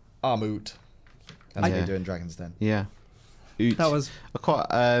 I'm out. That's what Yeah. you do in Dragon's Den. Yeah, Oot. That was I quite.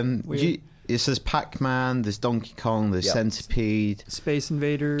 weird. It says Pac-Man. There's Donkey Kong. There's Yep. Centipede. Space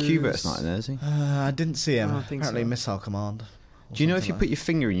Invaders. Cubert's not in there, is he? I didn't see him. I don't think Apparently, so. Missile Command. or Do you know if you something put your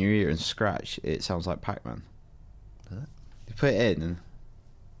finger in your ear and scratch, it sounds like Pac-Man? Does it? You put it in and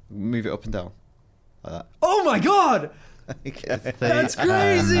move it up and down like that. Oh my god! like that. That's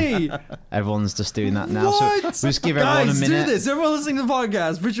crazy! Everyone's just doing that now. What? So we'll just give everyone Guys, a minute. do this. Everyone listening to the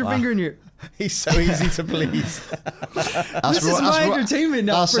podcast, put your Wow. finger in your... He's so easy to please. This is my entertainment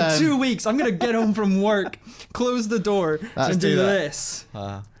now for 2 weeks. I'm going to get home from work, close the door, and do do that. this.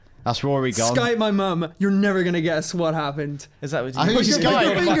 That's Rory gone. Skype my mum. You're never going to guess what happened. Is that what I you think Put This your, is put Skype.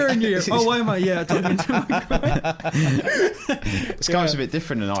 your finger in your ear. Oh, why am I? Yeah, talking to my Skype's a bit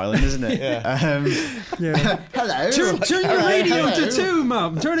different in Ireland, isn't it? Yeah. Yeah. Hello. Turn your radio to 2,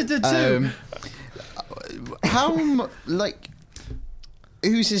 Mum. Turn it to 2.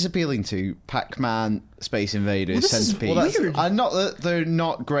 Who's this appealing to? Pac-Man, Space Invaders, Well, this is Centipede. weird. Not that they're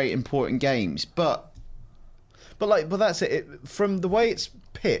not great important games, but But that's it. From the way it's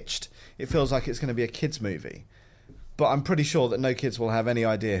pitched, it feels like it's going to be a kids' movie. But I'm pretty sure that no kids will have any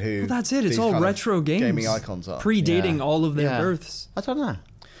idea who. Well, that's it. It's these all kind of retro games. gaming icons are. Predating Yeah. all of their Yeah. births. I don't know.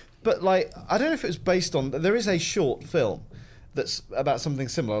 But like, I don't know if it was based on. There is a short film that's about something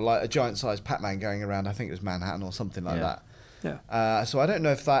similar, like a giant-sized Pac-Man going around. I think it was Manhattan or something like that. Yeah. So I don't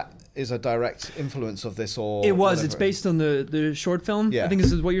know if that is a direct influence of this or It was. whatever. It's based on the short film. Yeah. I think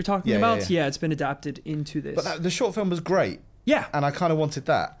this is what you're talking Yeah, about. yeah. Yeah, it's been adapted into this. But the short film was great, yeah. and I kind of wanted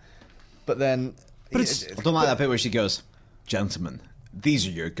that. But then... But it's- I don't like that bit where she goes, "Gentlemen, these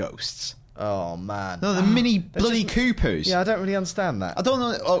are your ghosts." Oh, man. No, the mini bloody Coopers. Yeah, I don't really understand that. I don't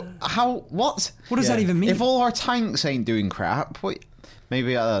know. How? What? What does Yeah. that even mean? If all our tanks ain't doing crap,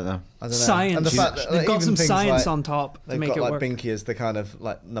 maybe I don't know. I don't know. Science. And the fact that, They've got even some things science like, on top to they've make got it like work. Binky as the kind of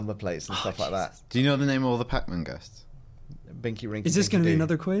like number plates and stuff like that. Do you know the name of all the Pac-Man ghosts? Binky, Rinky, Is this going to be Dinky-Doo.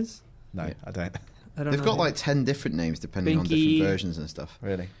 another quiz? No, I don't. I don't They've know. got like 10 different names depending on different Binky. versions and stuff.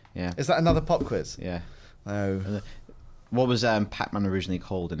 Really? Yeah. Is that another pop quiz? Yeah. No. What was Pac-Man originally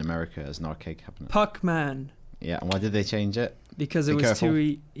called in America as an arcade cabinet? Puck-Man, Yeah, and why did they change it? because it Be was careful.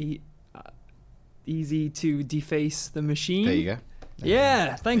 too easy to deface the machine. There you go.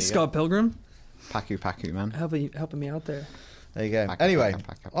 Yeah, thanks, There you go. Scott Pilgrim, Pacu, man. helping me out there. There you go. Pacu, Anyway,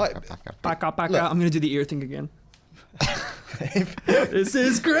 Pacu, I- Pacu, Pacu. Back up. Look. I'm going to do the ear thing again. if, This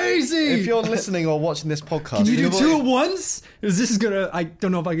is crazy. if you're listening or watching this podcast, Can you do you're- two at once? Is this gonna? I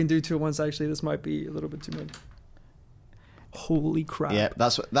don't know if I can do two at once. Actually, this might be a little bit too much. Holy crap! Yeah,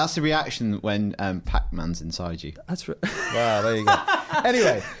 that's the reaction when Pac-Man's inside you. That's right. Wow, there you go.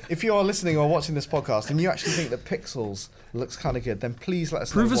 Anyway, if you are listening or watching this podcast and you actually think that Pixels looks kind of good, then please let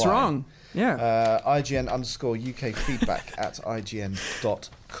us Prove know us why. wrong. Yeah. IGN_UK feedback at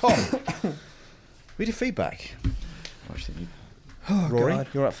IGN.com. Read your feedback. Rory, God.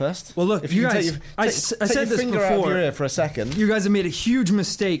 you're up first. Well, look, if you can guys. take your, I take, said take your this finger out of before. your ear for a second. You guys have made a huge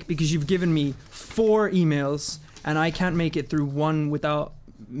mistake because you've given me 4 emails and I can't make it through one without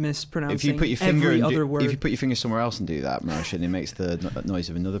mispronouncing If you put your finger every and other word. if you put your finger somewhere else and do that motion, it makes the noise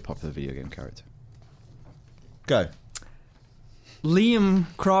of another popular video game character. Go. Liam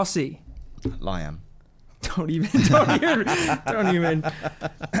Crossy. Liam. Don't even. Don't even.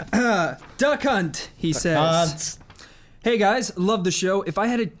 Duck Hunt. He says. Hey guys, love the show. If I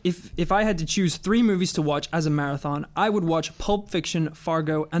had to choose 3 movies to watch as a marathon, I would watch Pulp Fiction,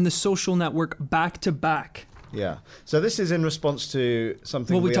 Fargo, and The Social Network back to back. Yeah. So this is in response to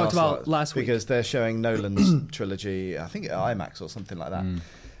something What we talked asked about last week. because they're showing Nolan's trilogy, I think at IMAX or something like that.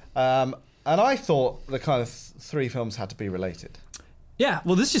 And I thought the kind of 3 films had to be related. Yeah,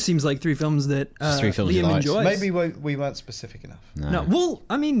 well, this just seems like 3 films that Just 3 films he Liam likes. enjoys. Maybe we weren't specific enough. No, well,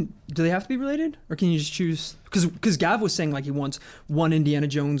 I mean, do they have to be related, or can you just choose? Because Gav was saying like he wants 1 Indiana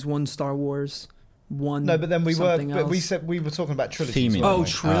Jones, 1 Star Wars, 1. No, but then we were. something But we else. said we were talking about trilogies. Theming. weren't Oh, we?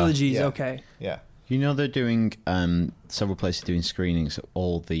 trilogies. yeah. Okay. Yeah. You know they're doing several places doing screenings of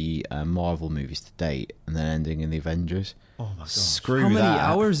all the Marvel movies to date, and then ending in the Avengers. Oh my god. Screw How many that.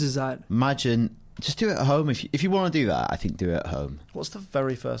 hours is that? Imagine, just do it at home. If you want to do that, I think do it at home. What's the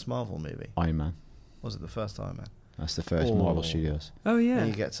very first Marvel movie? Iron Man. Was it the first Iron Man? That's the first Oh. Marvel Studios. Oh yeah. Then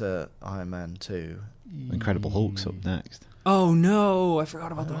you get to Iron Man 2. Incredible Hulk's up next. Oh no, I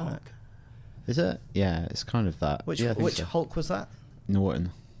forgot about the Right. Hulk. Is it? Yeah, it's kind of that. Which yeah, I think which so. Hulk was that?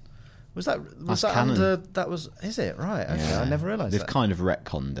 Norton. Was that That's that canon. under that was is it right? Okay, Yeah. I never realised They've that. kind of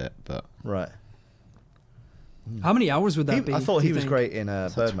retconned it, but Right. How many hours would that be? I thought do he you was think? great in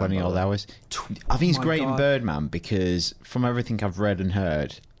it's Birdman. like 20 by the odd way. hours. I think he's my great in God. Birdman because from everything I've read and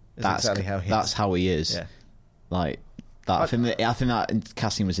heard, that's exactly how he that's is. how he is. Yeah. Like that. I think that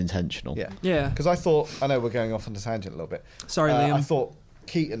casting was intentional. Yeah. Yeah. Because I thought I know we're going off on a tangent a little bit. Sorry, Liam. I thought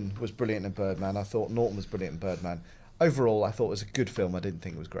Keaton was brilliant in Birdman. I thought Norton was brilliant in Birdman. Overall, I thought it was a good film. I didn't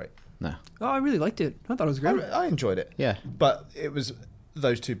think it was great. No. Oh, I really liked it. I thought it was great. I enjoyed it. Yeah. But it was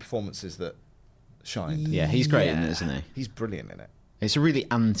those 2 performances that shined. Yeah, he's great in Yeah. it, isn't he? He's brilliant in it. It's a really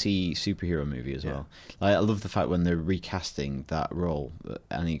anti-superhero movie as Yeah. well. Like, I love the fact when they're recasting that role,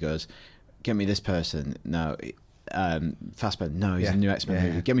 and he goes, "Get me this person." No, Fassbender. No, he's Yeah. a new X-Men Yeah,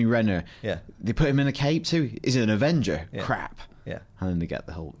 movie. yeah. Get me Renner. Yeah. They put him in a cape too. Is it an Avenger? Yeah. Crap. Yeah. And then they get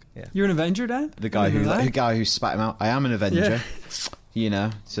the Hulk. Yeah. You're an Avenger, Dan? The guy I didn't know that. the guy who spat him out. I am an Avenger. Yeah. You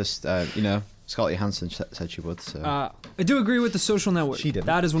know, it's just Scarlett Johansson said she would. So. I do agree with The Social Network. She didn't.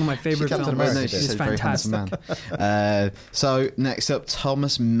 That is one of my favorite Captain films. America No, did. she It's said very handsome fantastic. man. So next up,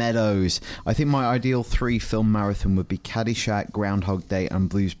 Thomas Meadows. I think my ideal 3-film marathon would be Caddyshack, Groundhog Day, and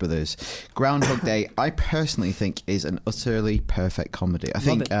Blues Brothers. Groundhog Day, I personally think, is an utterly perfect comedy. I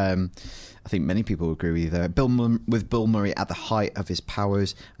think many people would agree with you there. With Bill Murray at the height of his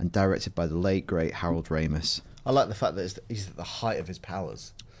powers and directed by the late great Harold Ramis. I like the fact that he's at the height of his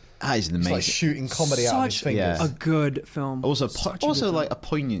powers. That is an He's amazing. like shooting comedy out of his Such fingers. Yeah. a good film. Also, Such a good film. like a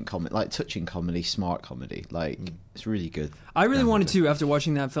poignant comedy, like touching comedy, smart comedy. Like it's really good. I really Yeah, wanted okay. to, after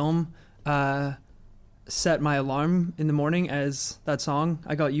watching that film, set my alarm in the morning as that song,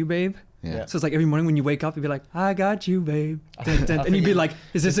 I Got You, Babe. Yeah. So it's like every morning when you wake up, you'd be like, I got you, babe. Dun, dun, and you'd be like,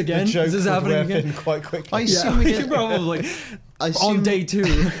 is this again? The joke Is this would happening wear again? thin quite quickly. I assume we you did. probably. I On assume, day 2. I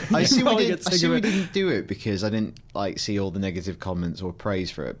you assume, probably we, get did, I sick assume of we it. didn't do it because I didn't like see all the negative comments or praise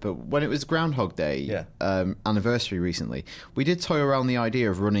for it. But when it was Groundhog Day anniversary recently, we did toy around the idea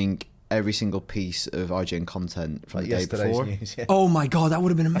of running every single piece of IGN content from Like the day yesterday's before. news. Yeah. Oh my God, that would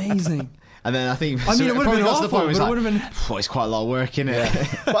have been amazing. And then I think I mean, it would have probably been got to the awful, point where but it it's would like, have been. it's quite a lot of work in it.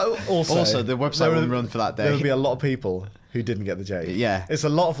 But also the website there wouldn't would- run for that day. There would be a lot of people who didn't get the joke. Yeah. It's a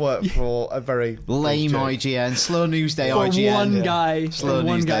lot of work for a very Lame brief joke. IGN, slow news day For IGN. one guy. Slow For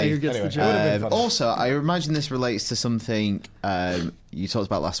one news guy day. who gets Anyway, the it would joke. have been fun. Also, I imagine this relates to something you talked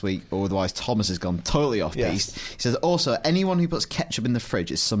about last week, or otherwise Thomas has gone totally off Yes. piste. He says, also, anyone who puts ketchup in the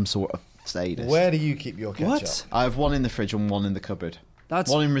fridge is some sort of sadist. Where do you keep your ketchup? What? I have one in the fridge and one in the cupboard. That's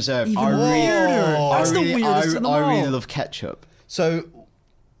one in reserve. even I really, weirder. Oh, That's I the really, weirdest of them I really all. love ketchup. So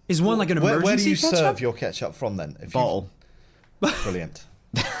Is one like an emergency where do you ketchup? serve your ketchup from then? If you- Bottle. Brilliant.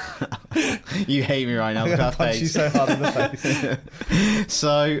 You hate me right now. I'm Look going at to that punch you face. so hard in the face.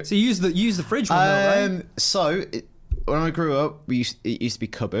 So, So you use the fridge one, though, right? when I grew up, it used to be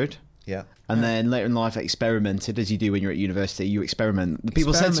cupboard. Yeah. And then later in life, I experimented, as you do when you're at university. You experiment. The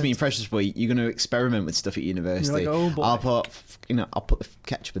people said to me in Freshers Week, "You're going to experiment with stuff at university." You're like, "Oh, boy." I'll put the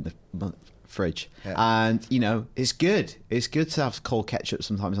ketchup in the fridge, Yeah. and it's good. It's good to have cold ketchup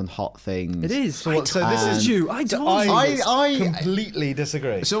sometimes on hot things. It is. So this told is you. I told you. I completely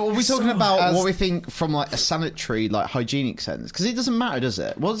disagree. So are we talking So- about as- what we think from like a sanitary, like hygienic sense? Because it doesn't matter, does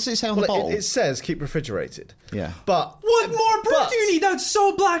it? What does it say on the Well, bottle? it says keep refrigerated. Yeah. But What more proof but- do you need? That's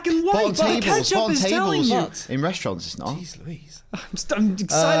so black and Put white. on tables. Ketchup Put on is telling tables. you. In restaurants, it's not. Jeez Louise. I'm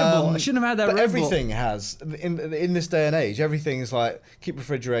excitable. I shouldn't have had that. But Red Bull. everything has in this day and age. Everything is like keep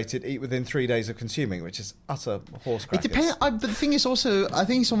refrigerated, eat within 3 days of consuming, which is utter horse It crackers. depends. But the thing is also, I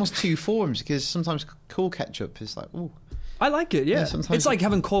think it's almost two forms because sometimes cool ketchup is like, ooh. I like it. Yeah, Yeah, sometimes it's like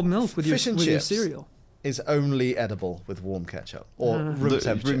having cold milk with Fish your and with your chips. cereal. Is only edible with warm ketchup or room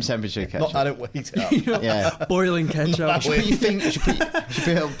temperature. Room temperature ketchup. Not, I don't heat it up. You know, Yeah. boiling ketchup. You should put your finger. You should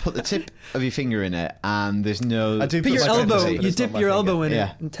be able to put the tip of your finger in it, and there's no. I do Put your my elbow. finger in it, but You it's not dip my your finger. elbow in Yeah.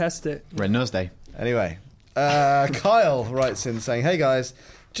 it and test it. Red Nose Day. Anyway, Kyle writes in saying, "Hey guys,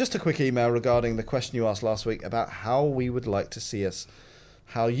 just a quick email regarding the question you asked last week about how you would like to see us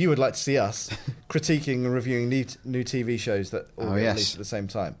critiquing and reviewing new TV shows that all get released at the same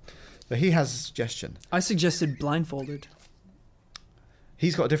time." So he has a suggestion. I suggested blindfolded.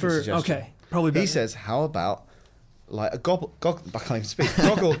 He's got a different suggestion. Okay, probably better. He says, "How about like a I can't even speak.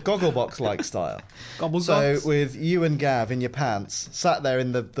 Gogglebox like style. Gobble So box. with you and Gav in your pants, sat there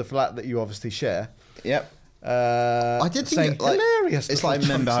in the flat that you obviously share." Yep. I did think saying, it, like, hilarious. It's little like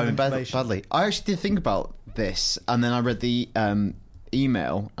men chunks of behaving information. badly. I actually did think about this, and then I read the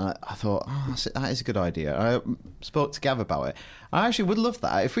email, and I thought, oh, that is a good idea. I spoke to Gav about it. I actually would love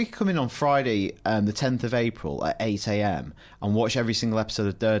that. If we could come in on Friday, the 10th of April at 8 a.m. and watch every single episode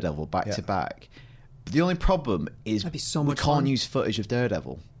of Daredevil back to back. The only problem is That'd be so we much can't fun. use footage of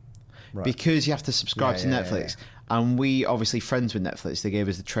Daredevil. Right. Because you have to subscribe Yeah, to yeah, Netflix. yeah. And we obviously friends with Netflix. They gave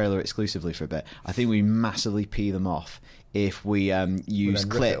us the trailer exclusively for a bit. I think we massively pee them off if we use then rip it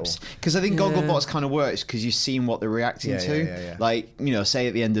clips. all. Because I think Yeah. Gogglebox kind of works because you've seen what they're reacting Yeah, to. yeah. Like, say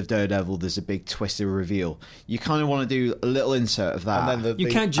at the end of Daredevil there's a big twisted reveal. You kind of want to do a little insert of that. And then You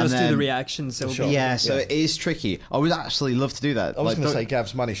can't just and do the then- reactions. So Sure. yeah, so Yeah. it is tricky. I would absolutely love to do that. I was going to don't- say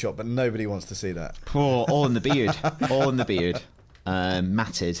Gav's money shot, but nobody wants to see that. all in the beard, all in the beard,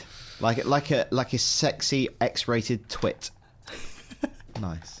 matted, like a sexy X-rated twit.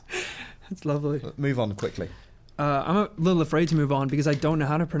 Nice. It's lovely. Move on quickly. I'm a little afraid to move on because I don't know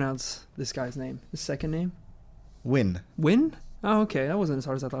how to pronounce this guy's name. His second name? Win. Win? Oh, okay. That wasn't as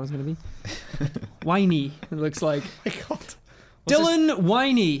hard as I thought it was going to be. Whiny, it looks like. My God. Dylan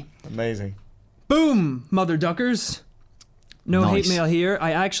Whiny. Amazing. Boom, mother duckers. No Nice. hate mail here.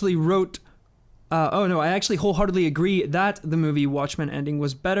 I actually wrote... I actually wholeheartedly agree that the movie Watchmen ending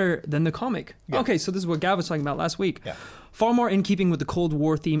was better than the comic. Yeah. Okay, so this is what Gav was talking about last week. Yeah. Far more in keeping with the Cold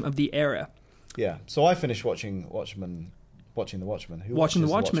War theme of the era. Yeah. So I finished watching The Watchmen. Who Watching the watches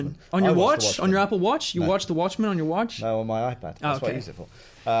Watchmen. On I your watched The watch? On your Apple Watch? You No. watch The Watchmen on your watch? No, on my iPad. That's what I okay. use it for.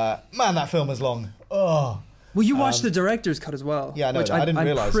 Man, that film is long. Oh. Well, you watched the director's cut as well. Yeah, I know which that. I didn't I'm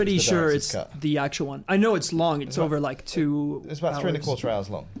realise it was pretty the sure director's it's cut. the actual one. I know it's long. It's over like 2 It's about 3.25 hours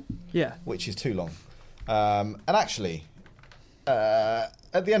long, Yeah. which is too long. And actually,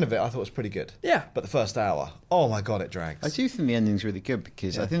 at the end of it, I thought it was pretty good. Yeah. But the first hour, oh my God, it drags. I do think the ending's really good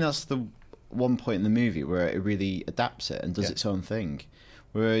because I think that's the one point in the movie where it really adapts it and does Yeah. its own thing.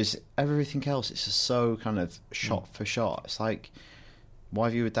 Whereas everything else, it's just so kind of shot for shot. It's like, why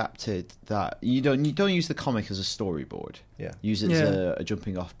have you adapted that? You don't use the comic as a storyboard. Yeah. Use it as a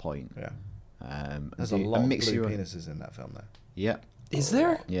jumping off point. Yeah. There's a lot of blue penises in that film, though. Yeah. Is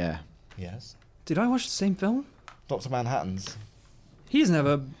there? Yeah. Yes. Did I watch the same film? Dr. Manhattan's. He doesn't have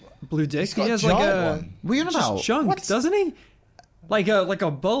a blue dick. He's got He has a like giant a one. What are you on about? chunk, What? doesn't he? Like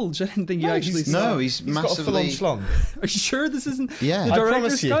a bulge. I didn't think you actually saw. No, he's He's got a full-on massively. schlong. Are you sure this isn't Yeah. the I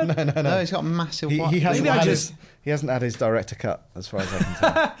director's promise you. cut? No. No, he's got a massive. He white hasn't, Maybe I had just- he hasn't had his director cut, as far as I can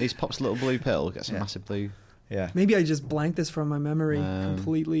tell. He pops a little blue pill, gets a Yeah. massive blue. Yeah. Maybe I just blanked this from my memory,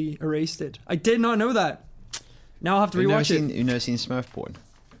 completely erased it. I did not know that. Now I'll have to rewatch it. You've never seen Smurf porn?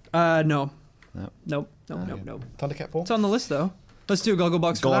 No. No. Nope. yeah. Nope. Thundercat Paul? It's on the list though. Let's do a goggle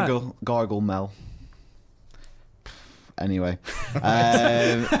box for that. Gargle Mel. Anyway,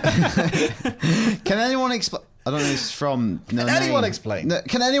 can anyone explain? I don't know. It's from. No, Can anyone name. explain? No,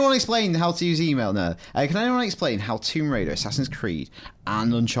 can anyone explain how to use email? No. Can anyone explain how Tomb Raider, Assassin's Creed,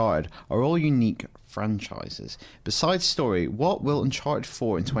 and Uncharted are all unique franchises? Besides story, what will Uncharted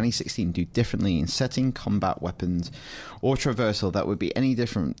 4 in 2016 do differently in setting, combat, weapons, or traversal that would be any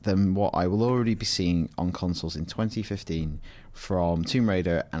different than what I will already be seeing on consoles in 2015 from Tomb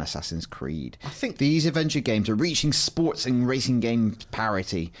Raider and Assassin's Creed? I think These adventure games are reaching sports and racing game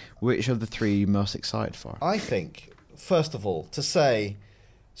parity. Which of the three are you most excited for? I think, first of all, to say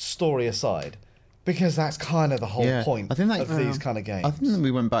story aside, because that's kind of the whole Yeah. point I think that- of these kind of games. I think that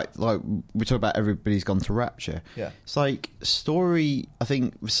we went back, like, we talked about Everybody's Gone to Rapture. Yeah. It's like, story, I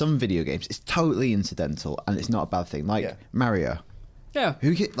think, with some video games, it's totally incidental, and it's not a bad thing. Like, Yeah. Mario. Yeah.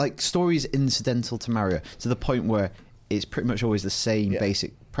 Story is incidental to Mario, to the point where it's pretty much always the same Yeah.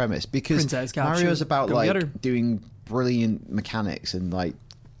 basic premise. Because Princess capture, Mario's about, go get her. like, doing brilliant mechanics and, like,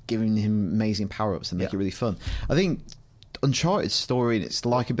 giving him amazing power-ups and make Yeah. it really fun. I think Uncharted's story and its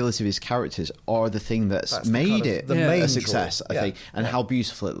likability of his characters are the thing that's That's the made kind of- it the Yeah. main a success, draw. I Yeah. think, and Yeah. how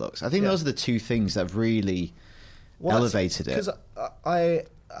beautiful it looks. I think Yeah. those are the two things that have really elevated it. Because I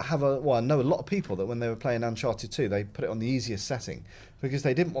have I know a lot of people that when they were playing Uncharted 2, they put it on the easiest setting because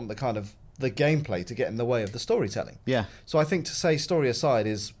they didn't want the gameplay to get in the way of the storytelling. Yeah. So I think to say story aside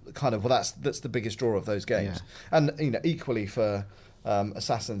is kind of that's the biggest draw of those games, and equally for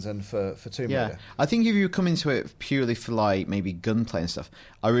Assassins and for Tomb Yeah, Raider. I think if you come into it purely for like maybe gunplay and stuff,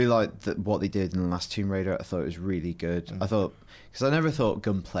 I really liked what they did in the last Tomb Raider. I thought it was really good. I thought, because I never thought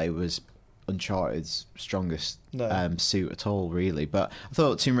gunplay was Uncharted's strongest suit at all, really. But I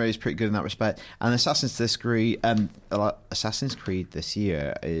thought Tomb Raider is pretty good in that respect. And Assassin's Creed this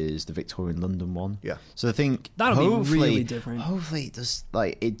year is the Victorian London one. Yeah. So I think That'll be hopefully- really different. Hopefully,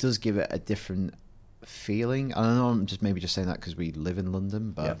 it does give it a different feeling. I don't know. I'm just saying that because we live in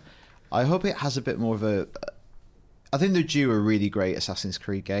London, but Yeah. I hope it has a bit more of a. I think they're due a really great Assassin's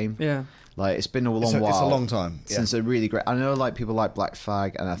Creed game. Yeah. Like, it's been a long It's while. a long time Since a really great. I know, like, people like Black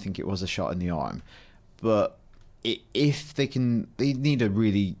Flag, and I think it was a shot in the arm. But if they need a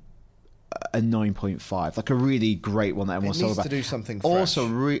really. A 9.5, like a really great one that everyone's It talking needs about. to do something fresh. Also,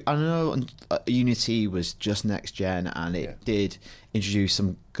 I know Unity was just next gen, and it did introduce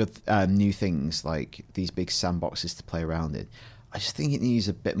some good new things, like these big sandboxes to play around in. I just think it needs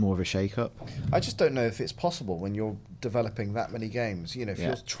a bit more of a shake-up. I just don't know if it's possible when you're developing that many games. If Yeah.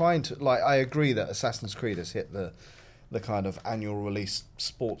 you're trying to, like, I agree that Assassin's Creed has hit the kind of annual release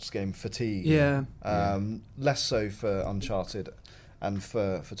sports game fatigue. Yeah. Less so for Uncharted and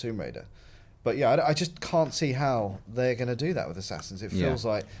for Tomb Raider. But yeah, I just can't see how they're going to do that with Assassins. It feels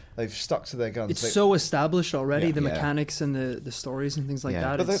like they've stuck to their guns. It's so established already, Yeah. the Yeah. mechanics and the stories and things like Yeah.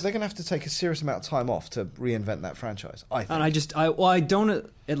 that. But they're It's- going to have to take a serious amount of time off to reinvent that franchise, I think. And I don't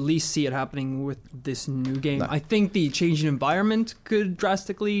at least see it happening with this new game. No. I think the change in environment could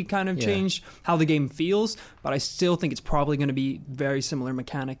drastically kind of change how the game feels, but I still think it's probably going to be very similar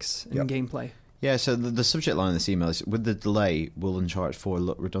mechanics and gameplay. Yeah, so the subject line of this email is, with the delay, will Uncharted 4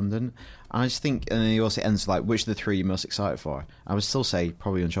 look redundant? And I just think, and then he also ends like, which of the three are you most excited for? I would still say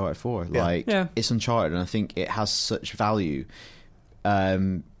probably Uncharted 4. Yeah. It's Uncharted, and I think it has such value.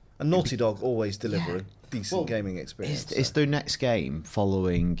 And Naughty Dog always deliver a decent gaming experience. It's their next game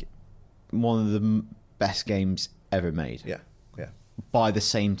following one of the best games ever made. Yeah, yeah. By the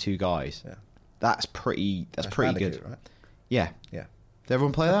same two guys. Yeah. That's pretty Crash good. Bandicoot, right? Yeah. Yeah. Did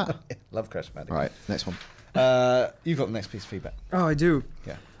everyone play that? Love Crash Bandicoot. Right, next one. You've got the next piece of feedback. Oh, I do.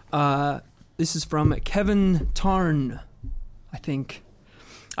 Yeah. This is from Kevin Tarn, I think.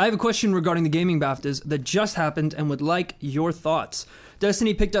 I have a question regarding the gaming BAFTAs that just happened and would like your thoughts.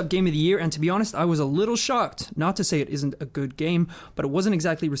 Destiny picked up Game of the Year, and to be honest, I was a little shocked. Not to say it isn't a good game, but it wasn't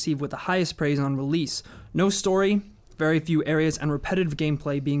exactly received with the highest praise on release. No story, very few areas, and repetitive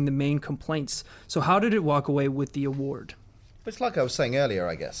gameplay being the main complaints. So how did it walk away with the award? It's like I was saying earlier,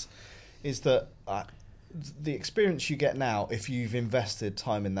 I guess, is that the experience you get now, if you've invested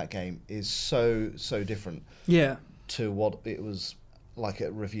time in that game, is so different Yeah. to what it was like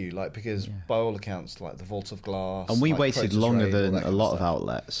at review. Like, because by all accounts, like the Vault of Glass, And we like waited Protoss longer Raid, all than that a kind lot of stuff.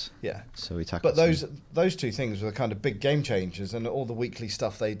 outlets. Yeah. So we tackled But those two things were the kind of big game changers, and all the weekly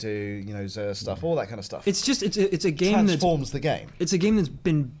stuff they do, you know, Xur stuff, all that kind of stuff. It's just it's a game transforms the game. It's a game that's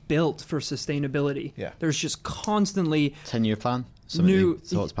been built for sustainability. Yeah. There's just constantly 10-year plan. Something New- you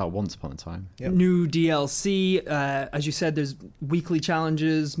thought about once upon a time. Yep. new DLC. As you said, there's weekly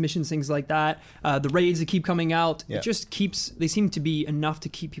challenges, missions, things like that. The raids that keep coming out. Yeah. It just they seem to be enough to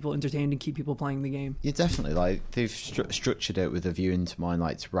keep people entertained and keep people playing the game. Yeah, definitely. Like they've structured it with a view into mind,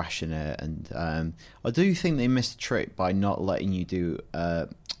 like to ration it, and I do think they missed a trick by not letting you do a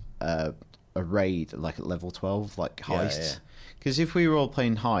raid like at level 12, like heists. Because if we were all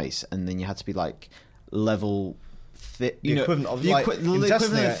playing heists, and then you had to be like level. The equivalent of, the like, equivalent in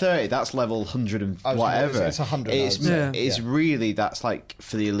Destiny, of 30. That's level 100 and I was gonna- whatever. it's 100 It's, now, Yeah. it's really that's like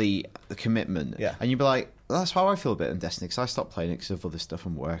for the elite, the commitment. Yeah. And you'd be like, that's how I feel a bit in Destiny, because I stopped playing it because of other stuff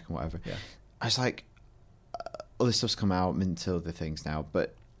and work and whatever. Yeah. I was like, other stuff's come out, I'm into other things now,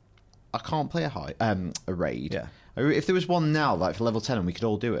 but I can't play a raid. Yeah. If there was one now, like for level 10, and we could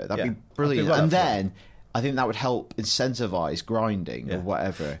all do it, that'd Yeah. be brilliant. I'd be right And up for it. then I think that would help incentivize grinding Yeah. or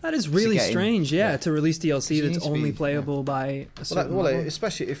whatever. That is to really get in- strange, to release DLC It that's needs to only be- playable by a Well, certain level.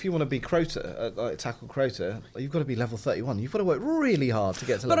 especially if you want to be Crota, like tackle Crota, you've got to be level 31. You've got to work really hard to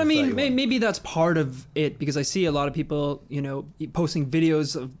get to But level I mean, 31. maybe that's part of it, because I see a lot of people, posting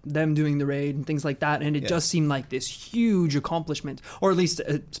videos of them doing the raid and things like that, and it Yeah. does seem like this huge accomplishment, or at least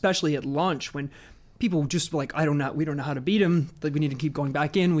especially at launch when people just were like, we don't know how to beat him. Like, we need to keep going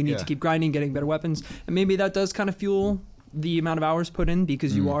back in. We need Yeah. to keep grinding, getting better weapons, and maybe that does kind of fuel the amount of hours put in,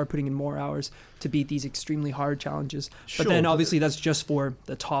 because you are putting in more hours to beat these extremely hard challenges. Sure, but then but- obviously that's just for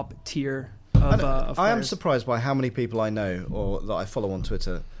the top tier of I am players. surprised by how many people I know or that I follow on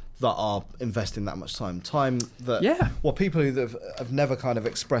Twitter that are investing that much time. People who have never kind of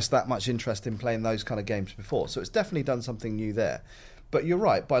expressed that much interest in playing those kind of games before. So it's definitely done something new there. But you're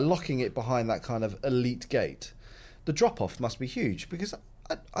right, by locking it behind that kind of elite gate, the drop-off must be huge, because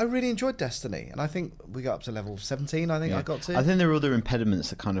I really enjoyed Destiny, and I think we got up to level 17, I think I got to. I think there are other impediments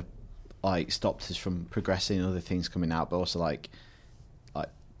that kind of like stopped us from progressing, other things coming out, but also like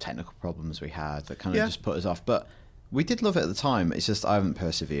technical problems we had that kind of just put us off. But we did love it at the time. It's just I haven't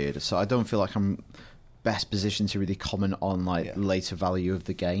persevered, so I don't feel like I'm best positioned to really comment on later value of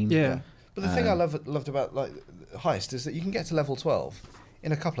the game. Yeah. But the thing I loved about like Heist is that you can get to level 12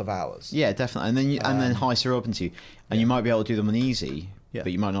 in a couple of hours. Yeah, definitely. And then heists are open to you, and you might be able to do them on easy, Yeah.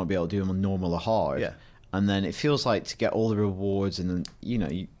 but you might not be able to do them on normal or hard. Yeah. And then it feels like to get all the rewards, and then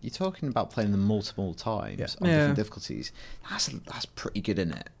you're talking about playing them multiple times on different difficulties. That's pretty good,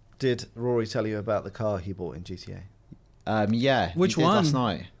 isn't it? Did Rory tell you about the car he bought in GTA? Yeah. Which he did one? last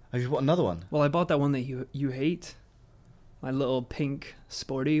night. Have you bought another one? Well, I bought that one that you hate. My little pink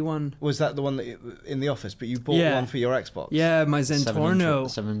sporty one. Was that the one that in the office? But you bought one for your Xbox? Yeah, my Zentorno.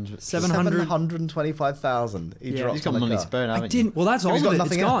 700. 725,000. He dropped He's got on a money car. to burn, haven't I didn't. Well, that's all He's of got it. It's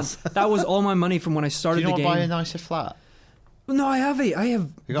nothing gone. else. That was all my money from when I Do started you not the want to buy a game. nicer flat? No, I have You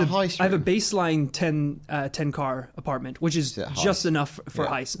got high I have a stream? baseline 10 car apartment, which is Yeah, high. just enough for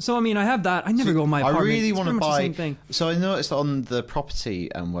Yeah. heist. So I mean, I have that. I never go in my I apartment. really It's want to pretty much the buy. same thing. So I noticed on the property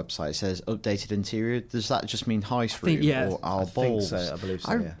website it says updated interior. Does that just mean high stream think- yeah. or our I think balls? so. I believe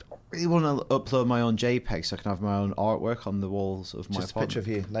so. I Yeah. really want to upload my own JPEG so I can have my own artwork on the walls of my Just a apartment. picture of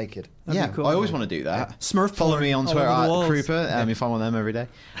you naked. That'd Yeah, be cool. I always want to do that. Smurf Follow porn me on all Twitter over the at walls. Krupa if I'm on them every day.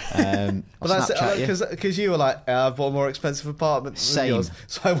 Well, I'll that's Snapchat you. because you were like, I bought a more expensive apartment than Same. yours.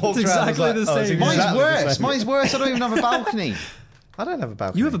 So I walked It's around. exactly I was the like, oh, it's same. Mine's exactly the worse. same. Mine's worse. I don't even have a balcony. I don't have a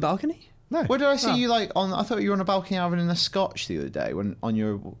balcony. You have a balcony? No. Where did I see Oh. you like on? I thought you were on a balcony having a scotch the other day when on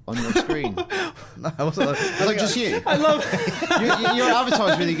your screen. No, I wasn't. Was that just you? I love. Your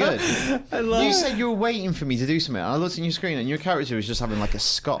avatar is really good. I love. You said you were waiting for me to do something. And I looked at your screen and your character was just having like a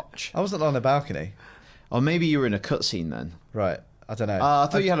scotch. I wasn't on a balcony. Or maybe you were in a cutscene then. Right. I don't know. I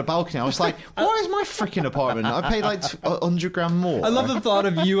thought you had a balcony. I was like, why is my freaking apartment? I paid like 100 grand more. I love the thought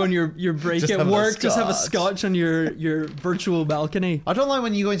of you on your break Just at having a work, just have a scotch. scotch on your virtual balcony. I don't like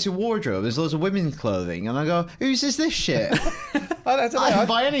when you go into wardrobe. There's loads of women's clothing, and I go, "Whose is this shit?" I don't know. I can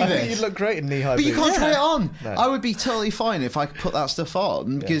buy any I of think this. you'd look great in knee-high But you boots. can't try it on. No. I would be totally fine if I could put that stuff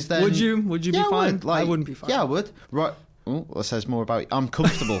on because then Would you? Would you be Yeah, I fine? would. Like, I wouldn't be fine. Yeah, I would. Right. Oh, that says more about you. I'm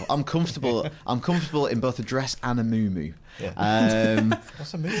comfortable. I'm comfortable in both a dress and a muumuu. Yeah.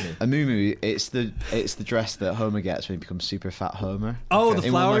 What's a muumuu? A muumuu, it's the dress that Homer gets when he becomes super fat Homer. Oh, the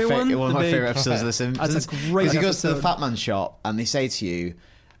flowery one? In one of my favourite episodes of The Simpsons. That's a great episode. He goes to the fat man shop and they say to you,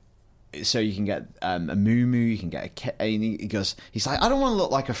 so you can get a muumuu, you can get and he goes, he's like, I don't want to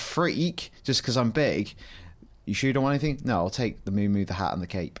look like a freak just because I'm big. You sure you don't want anything? No, I'll take the muumuu, the hat, and the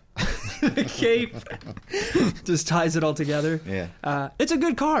cape. The cape just ties it all together. Yeah, it's a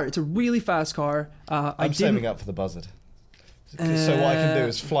good car. It's a really fast car. I'm saving up for the buzzard. So what I can do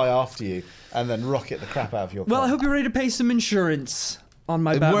is fly after you and then rocket the crap out of your car. Well, I hope you're ready to pay some insurance on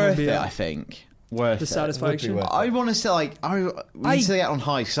my Batmobile. Worth it, I think. Worth the it. satisfaction. I want us to like. We need to get on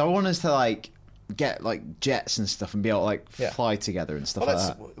hikes. So I want us to like get like jets and stuff and be able to like fly together and stuff like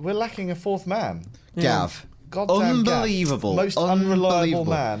that. We're lacking a fourth man. Gav. Goddamn unbelievable. Gav. Most unreliable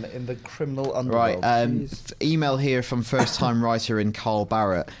man in the criminal underworld. Right. Email here from first-time writer in Carl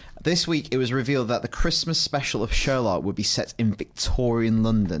Barrett. This week it was revealed that the Christmas special of Sherlock would be set in Victorian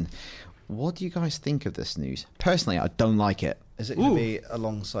London. What do you guys think of this news? Personally, I don't like it. Is it going to be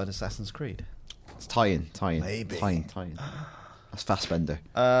alongside Assassin's Creed? It's tie-in. Maybe. Tie-in. That's Fassbender.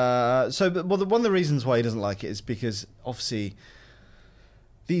 One of the reasons why he doesn't like it is because, obviously,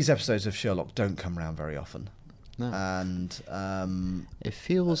 these episodes of Sherlock don't come around very often. No. And it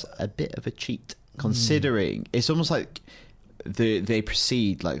feels a bit of a cheat, considering it's almost like they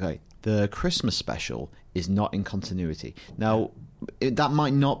proceed like the Christmas special is not in continuity. Now, that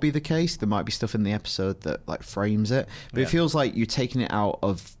might not be the case. There might be stuff in the episode that like frames it, but it feels like you're taking it out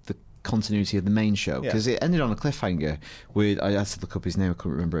of the continuity of the main show, because it ended on a cliffhanger with, I had to look up his name, I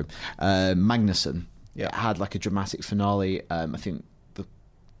couldn't remember him, Magnuson. It had like a dramatic finale. I think the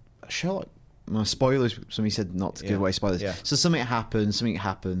Sherlock, spoilers, somebody said not to give away spoilers. So something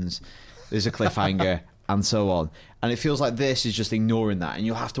happens, there's a cliffhanger and so on, and it feels like this is just ignoring that, and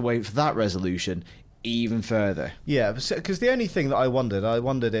you'll have to wait for that resolution even further. Because the only thing that I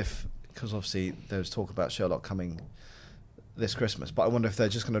wondered if, because obviously there was talk about Sherlock coming this Christmas, but I wonder if they're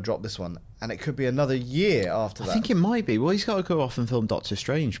just going to drop this one, and it could be another year after that. I think it might be. Well, he's got to go off and film Doctor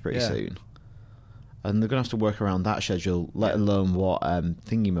Strange pretty soon, and they're going to have to work around that schedule, let alone what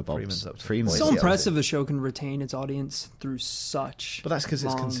Thingamabobs. Freeman's so impressive a show can retain its audience through such. But that's because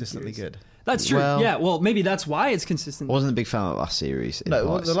it's consistently good. That's true. Well, maybe that's why it's consistent. I wasn't a big fan of the last series.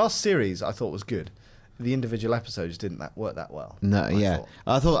 No, the last series I thought was good. The individual episodes didn't work that well. No,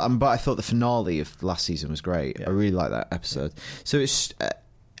 I thought the finale of last season was great. I really like that episode. So it's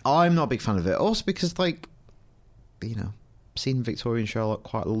I'm not a big fan of it. Also because, like, you know, I've seen Victorian Sherlock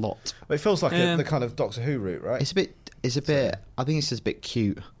quite a lot. Well, it feels like the kind of Doctor Who route, right? It's a bit. I think it's just a bit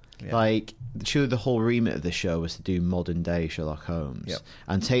cute. Yeah. Like, surely the whole remit of the show was to do modern day Sherlock Holmes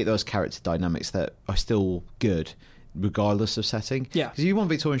and take those character dynamics that are still good, regardless of setting. Yeah. Because you want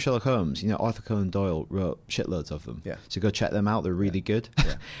Victorian Sherlock Holmes, you know, Arthur Conan Doyle wrote shitloads of them. Yeah. So go check them out. They're really good.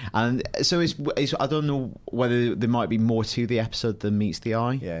 Yeah. And so it's I don't know whether there might be more to the episode than meets the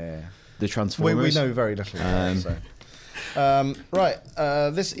eye. Yeah. The Transformers. We know very little about it,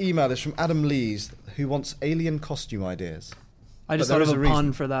 so. This email is from Adam Lees, who wants alien costume ideas. I just thought of a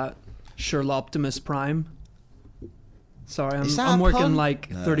pun for that. Sherloptimus Prime. Sorry, I'm working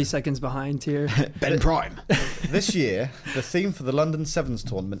 30 seconds behind here. Ben Prime. This year, the theme for the London Sevens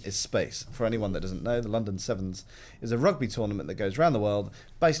tournament is space. For anyone that doesn't know, the London Sevens is a rugby tournament that goes around the world,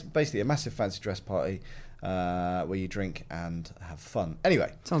 basically a massive fancy dress party where you drink and have fun.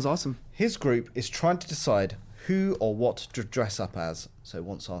 Anyway. Sounds awesome. His group is trying to decide who or what to dress up as, so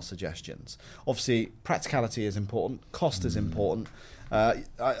wants our suggestions. Obviously, practicality is important, cost is important. I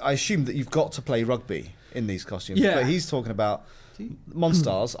assume that you've got to play rugby in these costumes. Yeah. But he's talking about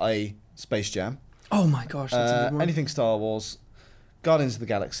Monstars, i.e. Space Jam. Oh my gosh, that's a good one. Anything Star Wars, Guardians of the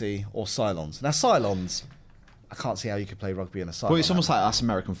Galaxy, or Cylons. Now, Cylons, I can't see how you could play rugby in a Cylon. Well, it's almost like that's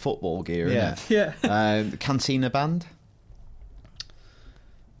American football gear, isn't it? Yeah. Cantina band.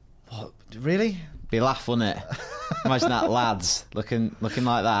 What? Really? Be a laugh, wouldn't it? Imagine that, lads looking like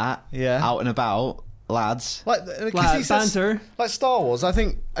that, out and about, lads. Banter. Like Star Wars, I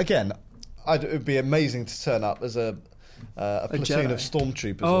think, again, it would be amazing to turn up as a platoon of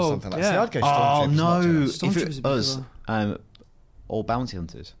stormtroopers or something like that. See, I'd go stormtroopers. Oh no! Stormtroopers if it was all bounty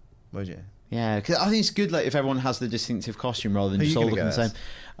hunters. Would you? Yeah, because I think it's good if everyone has the distinctive costume rather than Who just all looking the same.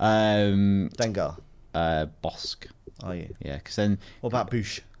 Dengar. Bosk. Are you? Yeah, because then... What about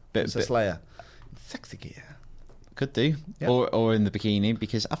Boosh? Princess Leia. Sexy gear. Could do. Yeah. Or in the bikini,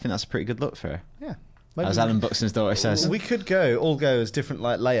 because I think that's a pretty good look for her. Yeah. Maybe as Alan Buxton's daughter says. we could all go as different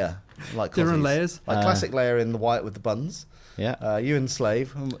like Leia, like Different Aussies. layers? Like classic Leia in the white with the buns. Yeah. You and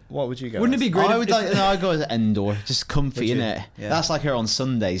Slave. What would you go? Wouldn't it as? be great I if, would if- like. No, I'd go as Endor, just comfy, Would you? innit? Yeah. That's like her on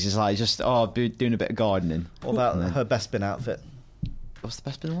Sundays. It's like just doing a bit of gardening. What about her Bespin outfit? What's the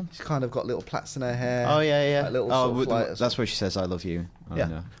best bit one? She's kind of got little plaits in her hair. Oh yeah. Like little sort of like- that's where she says "I love you." I Yeah.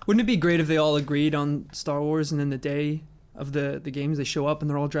 know. Wouldn't it be great if they all agreed on Star Wars and then the day of the games they show up and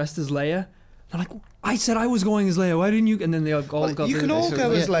they're all dressed as Leia? They're like, I said I was going as Leia. Why didn't you? And then they all Well, got. you can their- all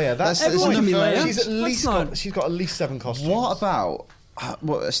go as Leia. That's Everyone can be Leia. She's at That's least not- she's got at least 7 costumes. What about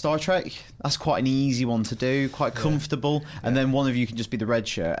Star Trek? That's quite an easy one to do, quite comfortable. And then one of you can just be the red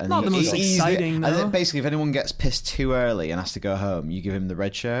shirt. And Not the most easy- exciting, And though. then basically, if anyone gets pissed too early and has to go home, you give him the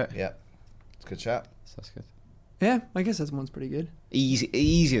red shirt. Yeah, it's a good chat. So that's good. Yeah, I guess that one's pretty good.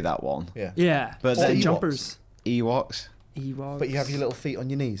 Easier that one. Yeah, Yeah, But the then Ewoks. jumpers. Ewoks. Ewoks. but you have your little feet on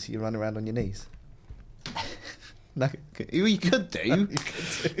your knees. You run around on your knees. No, You could do.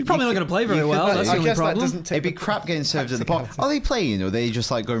 You're probably not going to play very You well. could- That's I the only guess that problem. doesn't take It'd be the- crap getting served at the bar. Are they playing, or are they just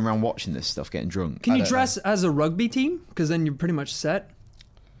like going around watching this stuff, getting drunk? Can I you don't dress as a rugby team? Because then you're pretty much set.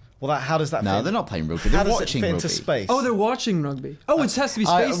 Well, how does that? No, fit? they're not playing rugby. How They're does watching it fit rugby. into space? Oh, they're watching rugby. Oh, it has to be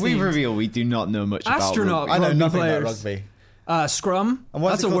space We themed. reveal we do not know much Astronaut. about I know rugby nothing players. about rugby. Scrum. And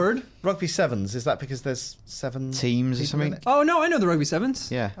what's That's it a called? word. Rugby sevens. Is that because there's 7 Teams or people something? in it? Oh no, I know the rugby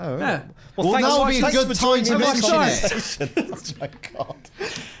sevens. Yeah. Oh, Yeah. right. Well, thanks, that would be a thanks good for time joining to the mention conversation. Oh my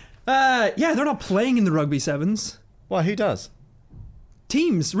god. Yeah, they're not playing in the rugby sevens. Well, who does?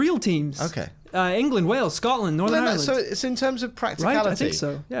 Teams, real teams. Okay. England, Wales, Scotland, Northern No, no, Ireland. so it's in terms of right? practicality. I think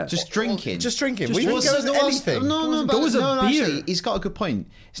so. Yeah. Just drinking. Just drinking. Just we can drinking. go as anything. No, Go as a beer. Actually, he's got a good point.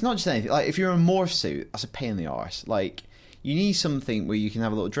 It's not just anything. Like, if you're a morph suit, that's a pain in the arse. Like, you need something where you can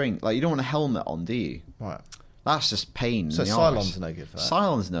have a little drink. Like, you don't want a helmet on, do you? Right. That's just pain. So in the Cylons arse. are no good for that.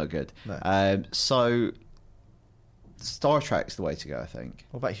 Cylon's no good. No. So Star Trek's the way to go, I think.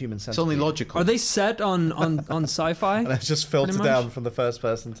 What about human It's centipede? only logical. Are they set on sci-fi? And it's just filtered Pretty much. down from the first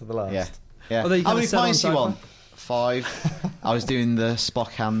person to the last. Yeah. Yeah. Are they How kinda many set on pints you sci-fi? want? 5. I was doing the Spock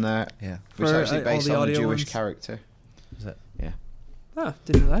hand there. Yeah. Which is For, actually all based the on a audio Jewish ones. character. Is it? Yeah. Ah,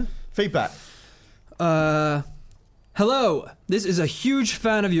 didn't know Feedback. that. Hello. This is a huge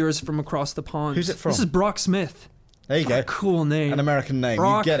fan of yours from across the pond. Who's it from? This is Brock Smith. There you go. Cool name. An American name.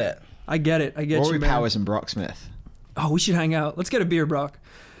 Brock. You get it. I get it. I get Rory you, man. Powers and Brock Smith. Oh, we should hang out. Let's get a beer, Brock.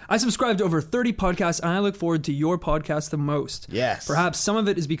 I subscribe to over 30 podcasts, and I look forward to your podcast the most. Yes. Perhaps some of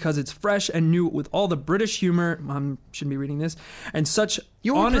it is because it's fresh and new with all the British humor. Shouldn't be reading this. And such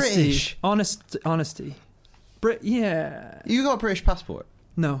You're honesty. British. Honesty. Yeah. You got a British passport?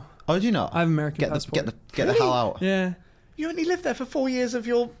 No. Oh, do you not? I have an American get passport. Get the hell out. Yeah. You only lived there for 4 years of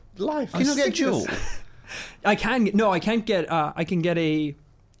your life. Can you not get a dual? I can get. No, I can't get. I can get a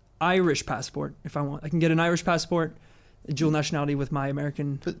Irish passport if I want. I can get an Irish passport, a dual nationality with my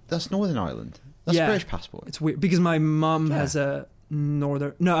American. But that's Northern Ireland. That's Yeah. a British passport. It's weird because my mom Yeah. has a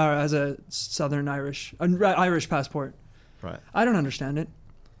has a Southern Irish Irish passport. Right. I don't understand it.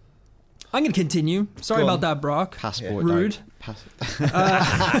 I'm gonna continue. Sorry Go about on. that, Brock. Passport. Rude. Pass-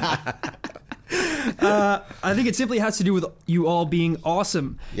 I think it simply has to do with you all being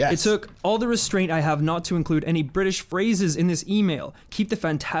awesome. Yes. It took all the restraint I have not to include any British phrases in this email. Keep the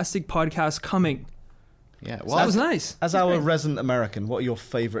fantastic podcast coming. yeah. That Well, was nice. As That's our great. resident American, what are your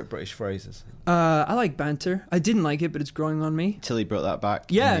favourite British phrases? I like banter. I didn't like it, but it's growing on me. Tilly brought that back.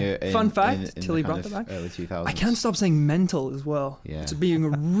 Yeah, fun fact, in the Tilly kind brought of that back. Early 2000s. I can't stop saying mental as well. Yeah. It's being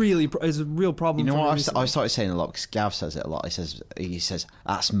a it's a real problem. You know for me what? recently. I started saying a lot because Gav says it a lot. He says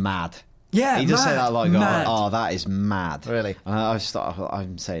that's mad. Yeah, he does say mad, that a lot. mad. Oh, that is mad. Really?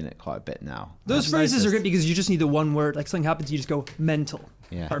 I'm saying it quite a bit now. Those I've phrases are noticed. good because you just need the one word. Like something happens, you just go mental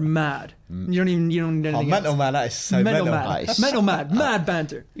Yeah. or mad. You don't need Oh, anything mental else. man, that is so mental mental. mad, Nice. mental mad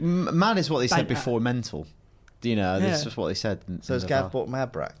banter. Mad is what they said Banter. before mental. You know, that's Yeah. just what they said. So has Gav bought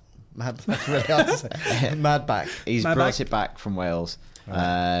Mad Brack? Mad, that's really hard to say. Mad back. He's Mad brought back? it back from Wales.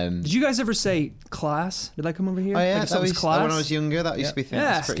 Did you guys ever say class? Did I come over here? Oh yeah, Like if that was class. when I was younger. That used to be a thing. Yeah.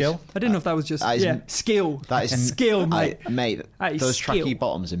 That's pretty- Skill. I didn't know if that was just That is- skill. That is skill, mate. mate. That is Those skill. tracky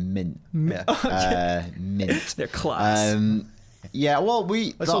bottoms are mint. Yeah. Mint. They're class. Yeah. Well,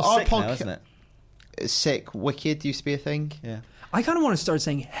 It's all our sick now, isn't it? Sick, wicked used to be a thing. Yeah. I kind of want to start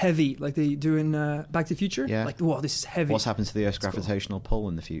saying heavy, like they do in Back to the Future. Yeah. Like, whoa, this is heavy. What's happened to the Earth's cool. gravitational pull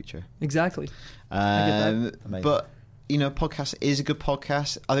in the future? Exactly. I get that. Amazing. But you know, podcast is a good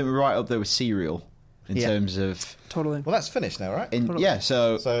podcast. I think we're right up there with Serial in Yeah. terms of Totally. Well, that's finished now, right? yeah.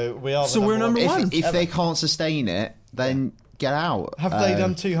 So So we are. So we're number one. if they can't sustain it, then get out. Have they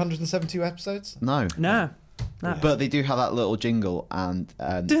done 272 episodes? No. Nah. Nah. But they do have that little jingle, and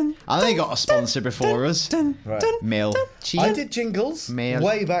Dun, they got a sponsor before us. Right. Mail. I did jingles Mail.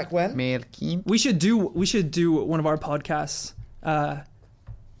 way back when. Mail. We should do one of our podcasts,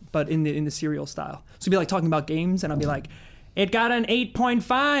 but in the serial style. So it'd be like talking about games, and I'll be like, "It got an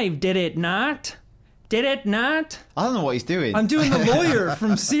 8.5, did it not? Did it not?" I don't know what he's doing. I'm doing the lawyer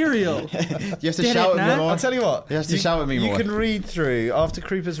from Serial. You have to Did shout it at me not? more. I'll tell you what. You have to shout at me more. You can read through, after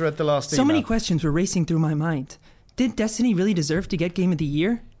Creeper's read the last So email. many questions were racing through my mind. Did Destiny really deserve to get Game of the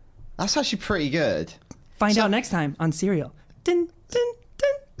Year? That's actually pretty good. Find out next time on Serial. Dun, dun,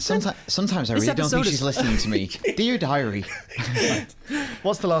 dun, dun. Sometimes I This really don't think episode she's is- listening to me. Dear diary.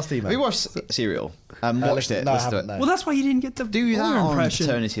 What's the last email? Have you watched Serial? Watched it. No, I listened to haven't, it. no. Well, that's why you didn't get the Do that lawyer on impression.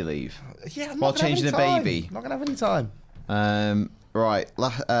 paternity leave. Yeah, I'm While not gonna have changing any a time. baby. Not going to have any time. Right.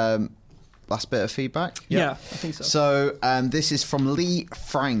 Last bit of feedback. Yeah, I think so. So this is from Lee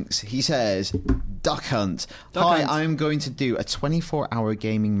Franks. He says, Duck Hunt. Duck Hi, Hunt. I'm going to do a 24-hour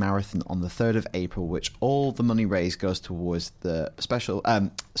gaming marathon on the 3rd of April, which all the money raised goes towards the special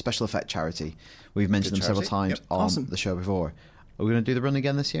effect charity. We've mentioned Good them several charity. times Yep. on Awesome. the show before. Are we going to do the run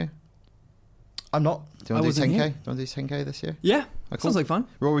again this year? I'm not. Do you I want to do wasn't 10k? here. Do you want to do 10k this year? Yeah, cool. sounds like fun.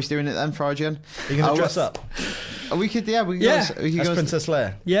 Rory's doing it then for IGN. Are you going to dress up We could, yeah. We could Yeah. go, we could as go Princess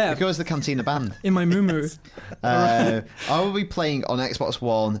Leia? Yeah, we could go as the Cantina band. in my moo. I will be playing on Xbox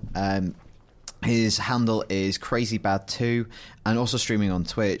One. His handle is CrazyBad2, and also streaming on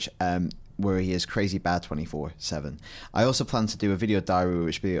Twitch, where he is CrazyBad 24/7. I also plan to do a video diary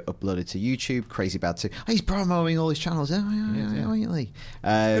which will be uploaded to YouTube. CrazyBad2. Oh, he's promoting all his channels. Good for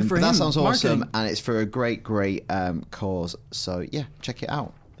That him. sounds awesome, Marketing. and it's for a great cause. So yeah, check it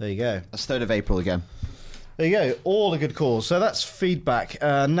out. There you go. That's 3rd of April again. There you go. All the good calls. So that's feedback.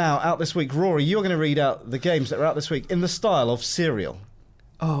 Now, out this week, Rory, you're going to read out the games that are out this week in the style of Serial.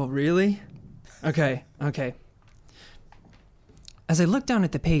 Oh, really? Okay. As I looked down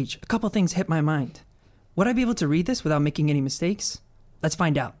at the page, a couple things hit my mind. Would I be able to read this without making any mistakes? Let's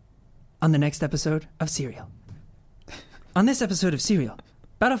find out on the next episode of Serial. On this episode of Serial,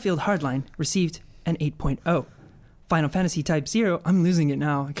 Battlefield Hardline received an 8.0. Final Fantasy Type 0, I'm losing it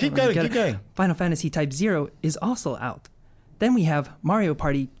now. I can't Keep really going, get keep it. going. Final Fantasy Type 0 is also out. Then we have Mario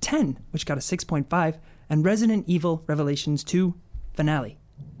Party 10, which got a 6.5, and Resident Evil Revelations 2 Finale.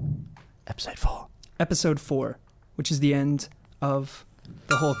 Episode 4, which is the end of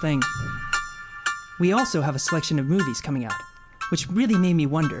the whole thing. We also have a selection of movies coming out, which really made me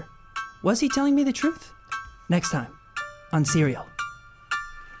wonder, was he telling me the truth? Next time on Serial.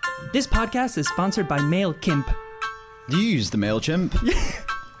 This podcast is sponsored by MailKimp. Use the MailChimp.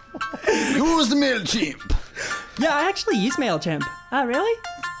 Use the MailChimp. Yeah, I actually use MailChimp. Oh, really?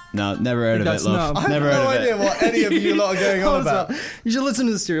 No, never heard of it, That's love. no. I have Never I have heard no of idea it. what any of you lot are going on about. You should listen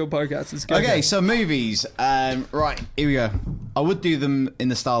to the Serial podcast. It's good. Okay, so movies. Right, here we go. I would do them in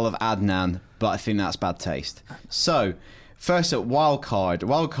the style of Adnan, but I think that's bad taste. So, first up, Wildcard.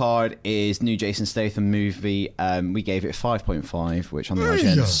 Wildcard is new Jason Statham movie. We gave it 5.5, which on the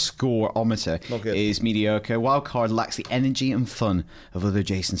IGN scoreometer Not good. is mediocre. Wildcard lacks the energy and fun of other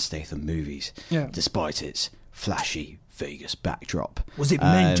Jason Statham movies, Yeah. despite its flashy Vegas backdrop. Was it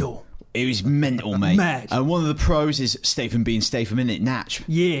mental? It was mental, mate. Mad. And one of the pros is Statham being Statham, in it? Natch.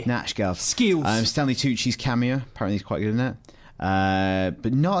 Yeah. Natch, Gav. Skills. Stanley Tucci's cameo. Apparently he's quite good in it.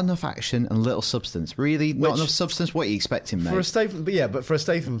 But not enough action and little substance. Really, not Which- enough substance. What are you expecting, mate? For a Statham, but for a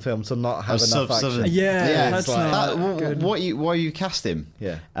Statham film to not have enough action. Yeah, it's that's like- not good. Why you cast him?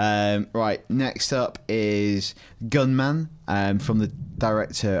 Yeah. Right. Next up is Gunman, from the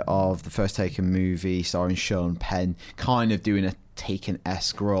director of the first Taken movie, starring Sean Penn, kind of doing a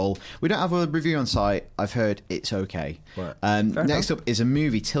Taken-esque role. We don't have a review on site. I've heard it's okay. Right. Next up is a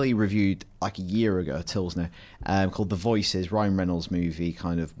movie Tilly reviewed like a year ago, Tills now, called The Voices, Ryan Reynolds movie,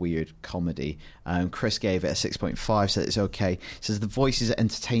 kind of weird comedy. Chris gave it a 6.5, said it's okay. Says The Voices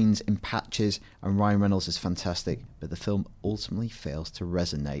entertains in patches and Ryan Reynolds is fantastic, but the film ultimately fails to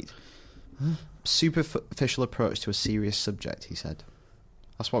resonate. Superficial approach to a serious subject, he said.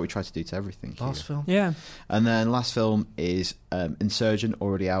 That's what we try to do to everything here. Last film? Yeah. And then last film is Insurgent,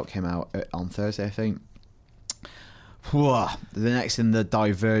 already out, came out on Thursday, I think. Whoa. The next in the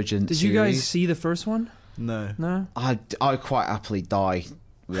Divergent Did series. you guys see the first one? No. No? I quite happily die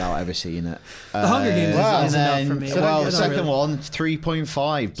without ever seeing it. The Hunger Games Wow. is enough for me. So Well, don't- the so second really- one,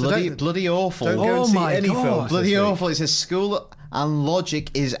 3.5. So don't- Bloody awful. Don't go Oh and see my any God. films. Bloody this week. awful. It says School and Logic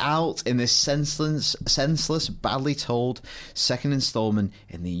is out in this senseless, badly told second installment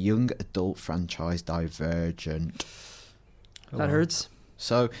in the young adult franchise Divergent. That hurts.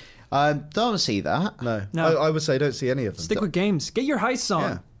 So, don't see that. No. No. I would say don't see any of them. Stick with games. Get your heists on.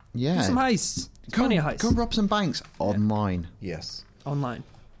 Yeah. Yeah. Do some heists. Plenty of heists. Go rob some banks online. Yes. Online.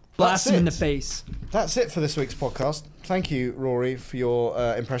 Blast him in the face. That's it for this week's podcast. Thank you, Rory, for your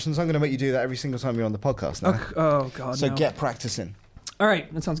impressions. I'm going to make you do that every single time you're on the podcast now. Oh, God, So no. get practicing. All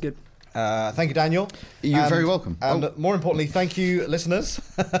right, that sounds good. Thank you, Daniel. You're very welcome. And more importantly, thank you, listeners.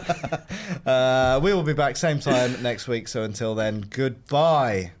 We will be back same time next week. So until then,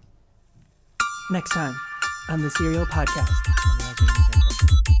 goodbye. Next time on the Serial Podcast.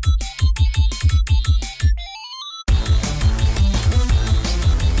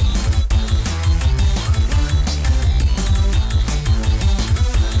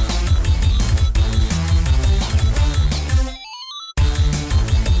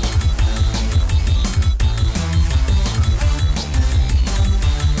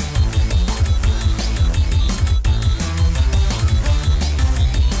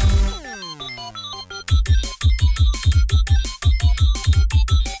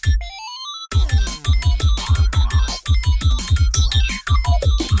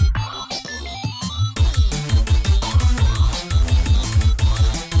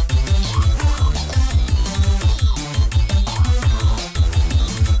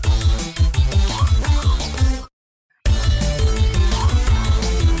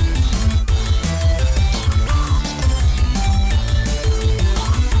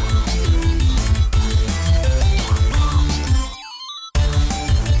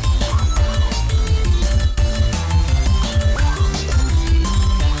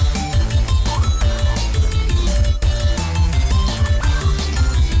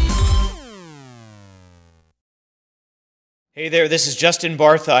 Hey there, this is Justin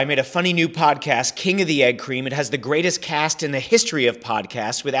Bartha. I made a funny new podcast, King of the Egg Cream. It has the greatest cast in the history of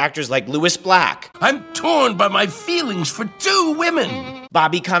podcasts with actors like Louis Black, I'm torn by my feelings for two women.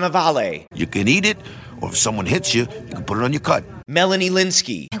 Bobby Cannavale, You can eat it, or if someone hits you, you can put it on your cut. Melanie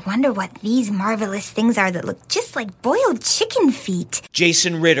Linsky, I wonder what these marvelous things are that look just like boiled chicken feet.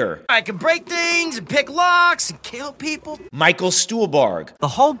 Jason Ritter, I can break things and pick locks and kill people. Michael Stuhlbarg, The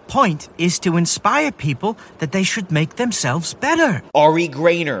whole point is to inspire people that they should make themselves better. Ari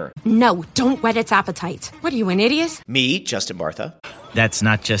Grainer, No, don't whet its appetite. What are you, an idiot? me, Justin Bartha, That's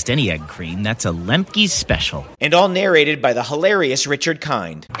not just any egg cream, that's a Lemke's special. and all narrated by the hilarious Richard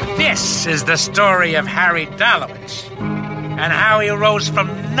Kind. This is the story of Harry Dalowitz and how he rose from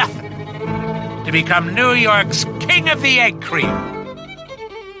nothing to become New York's King of the Egg Cream.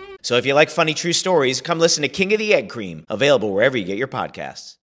 So if you like funny true stories, come listen to King of the Egg Cream, available wherever you get your podcasts.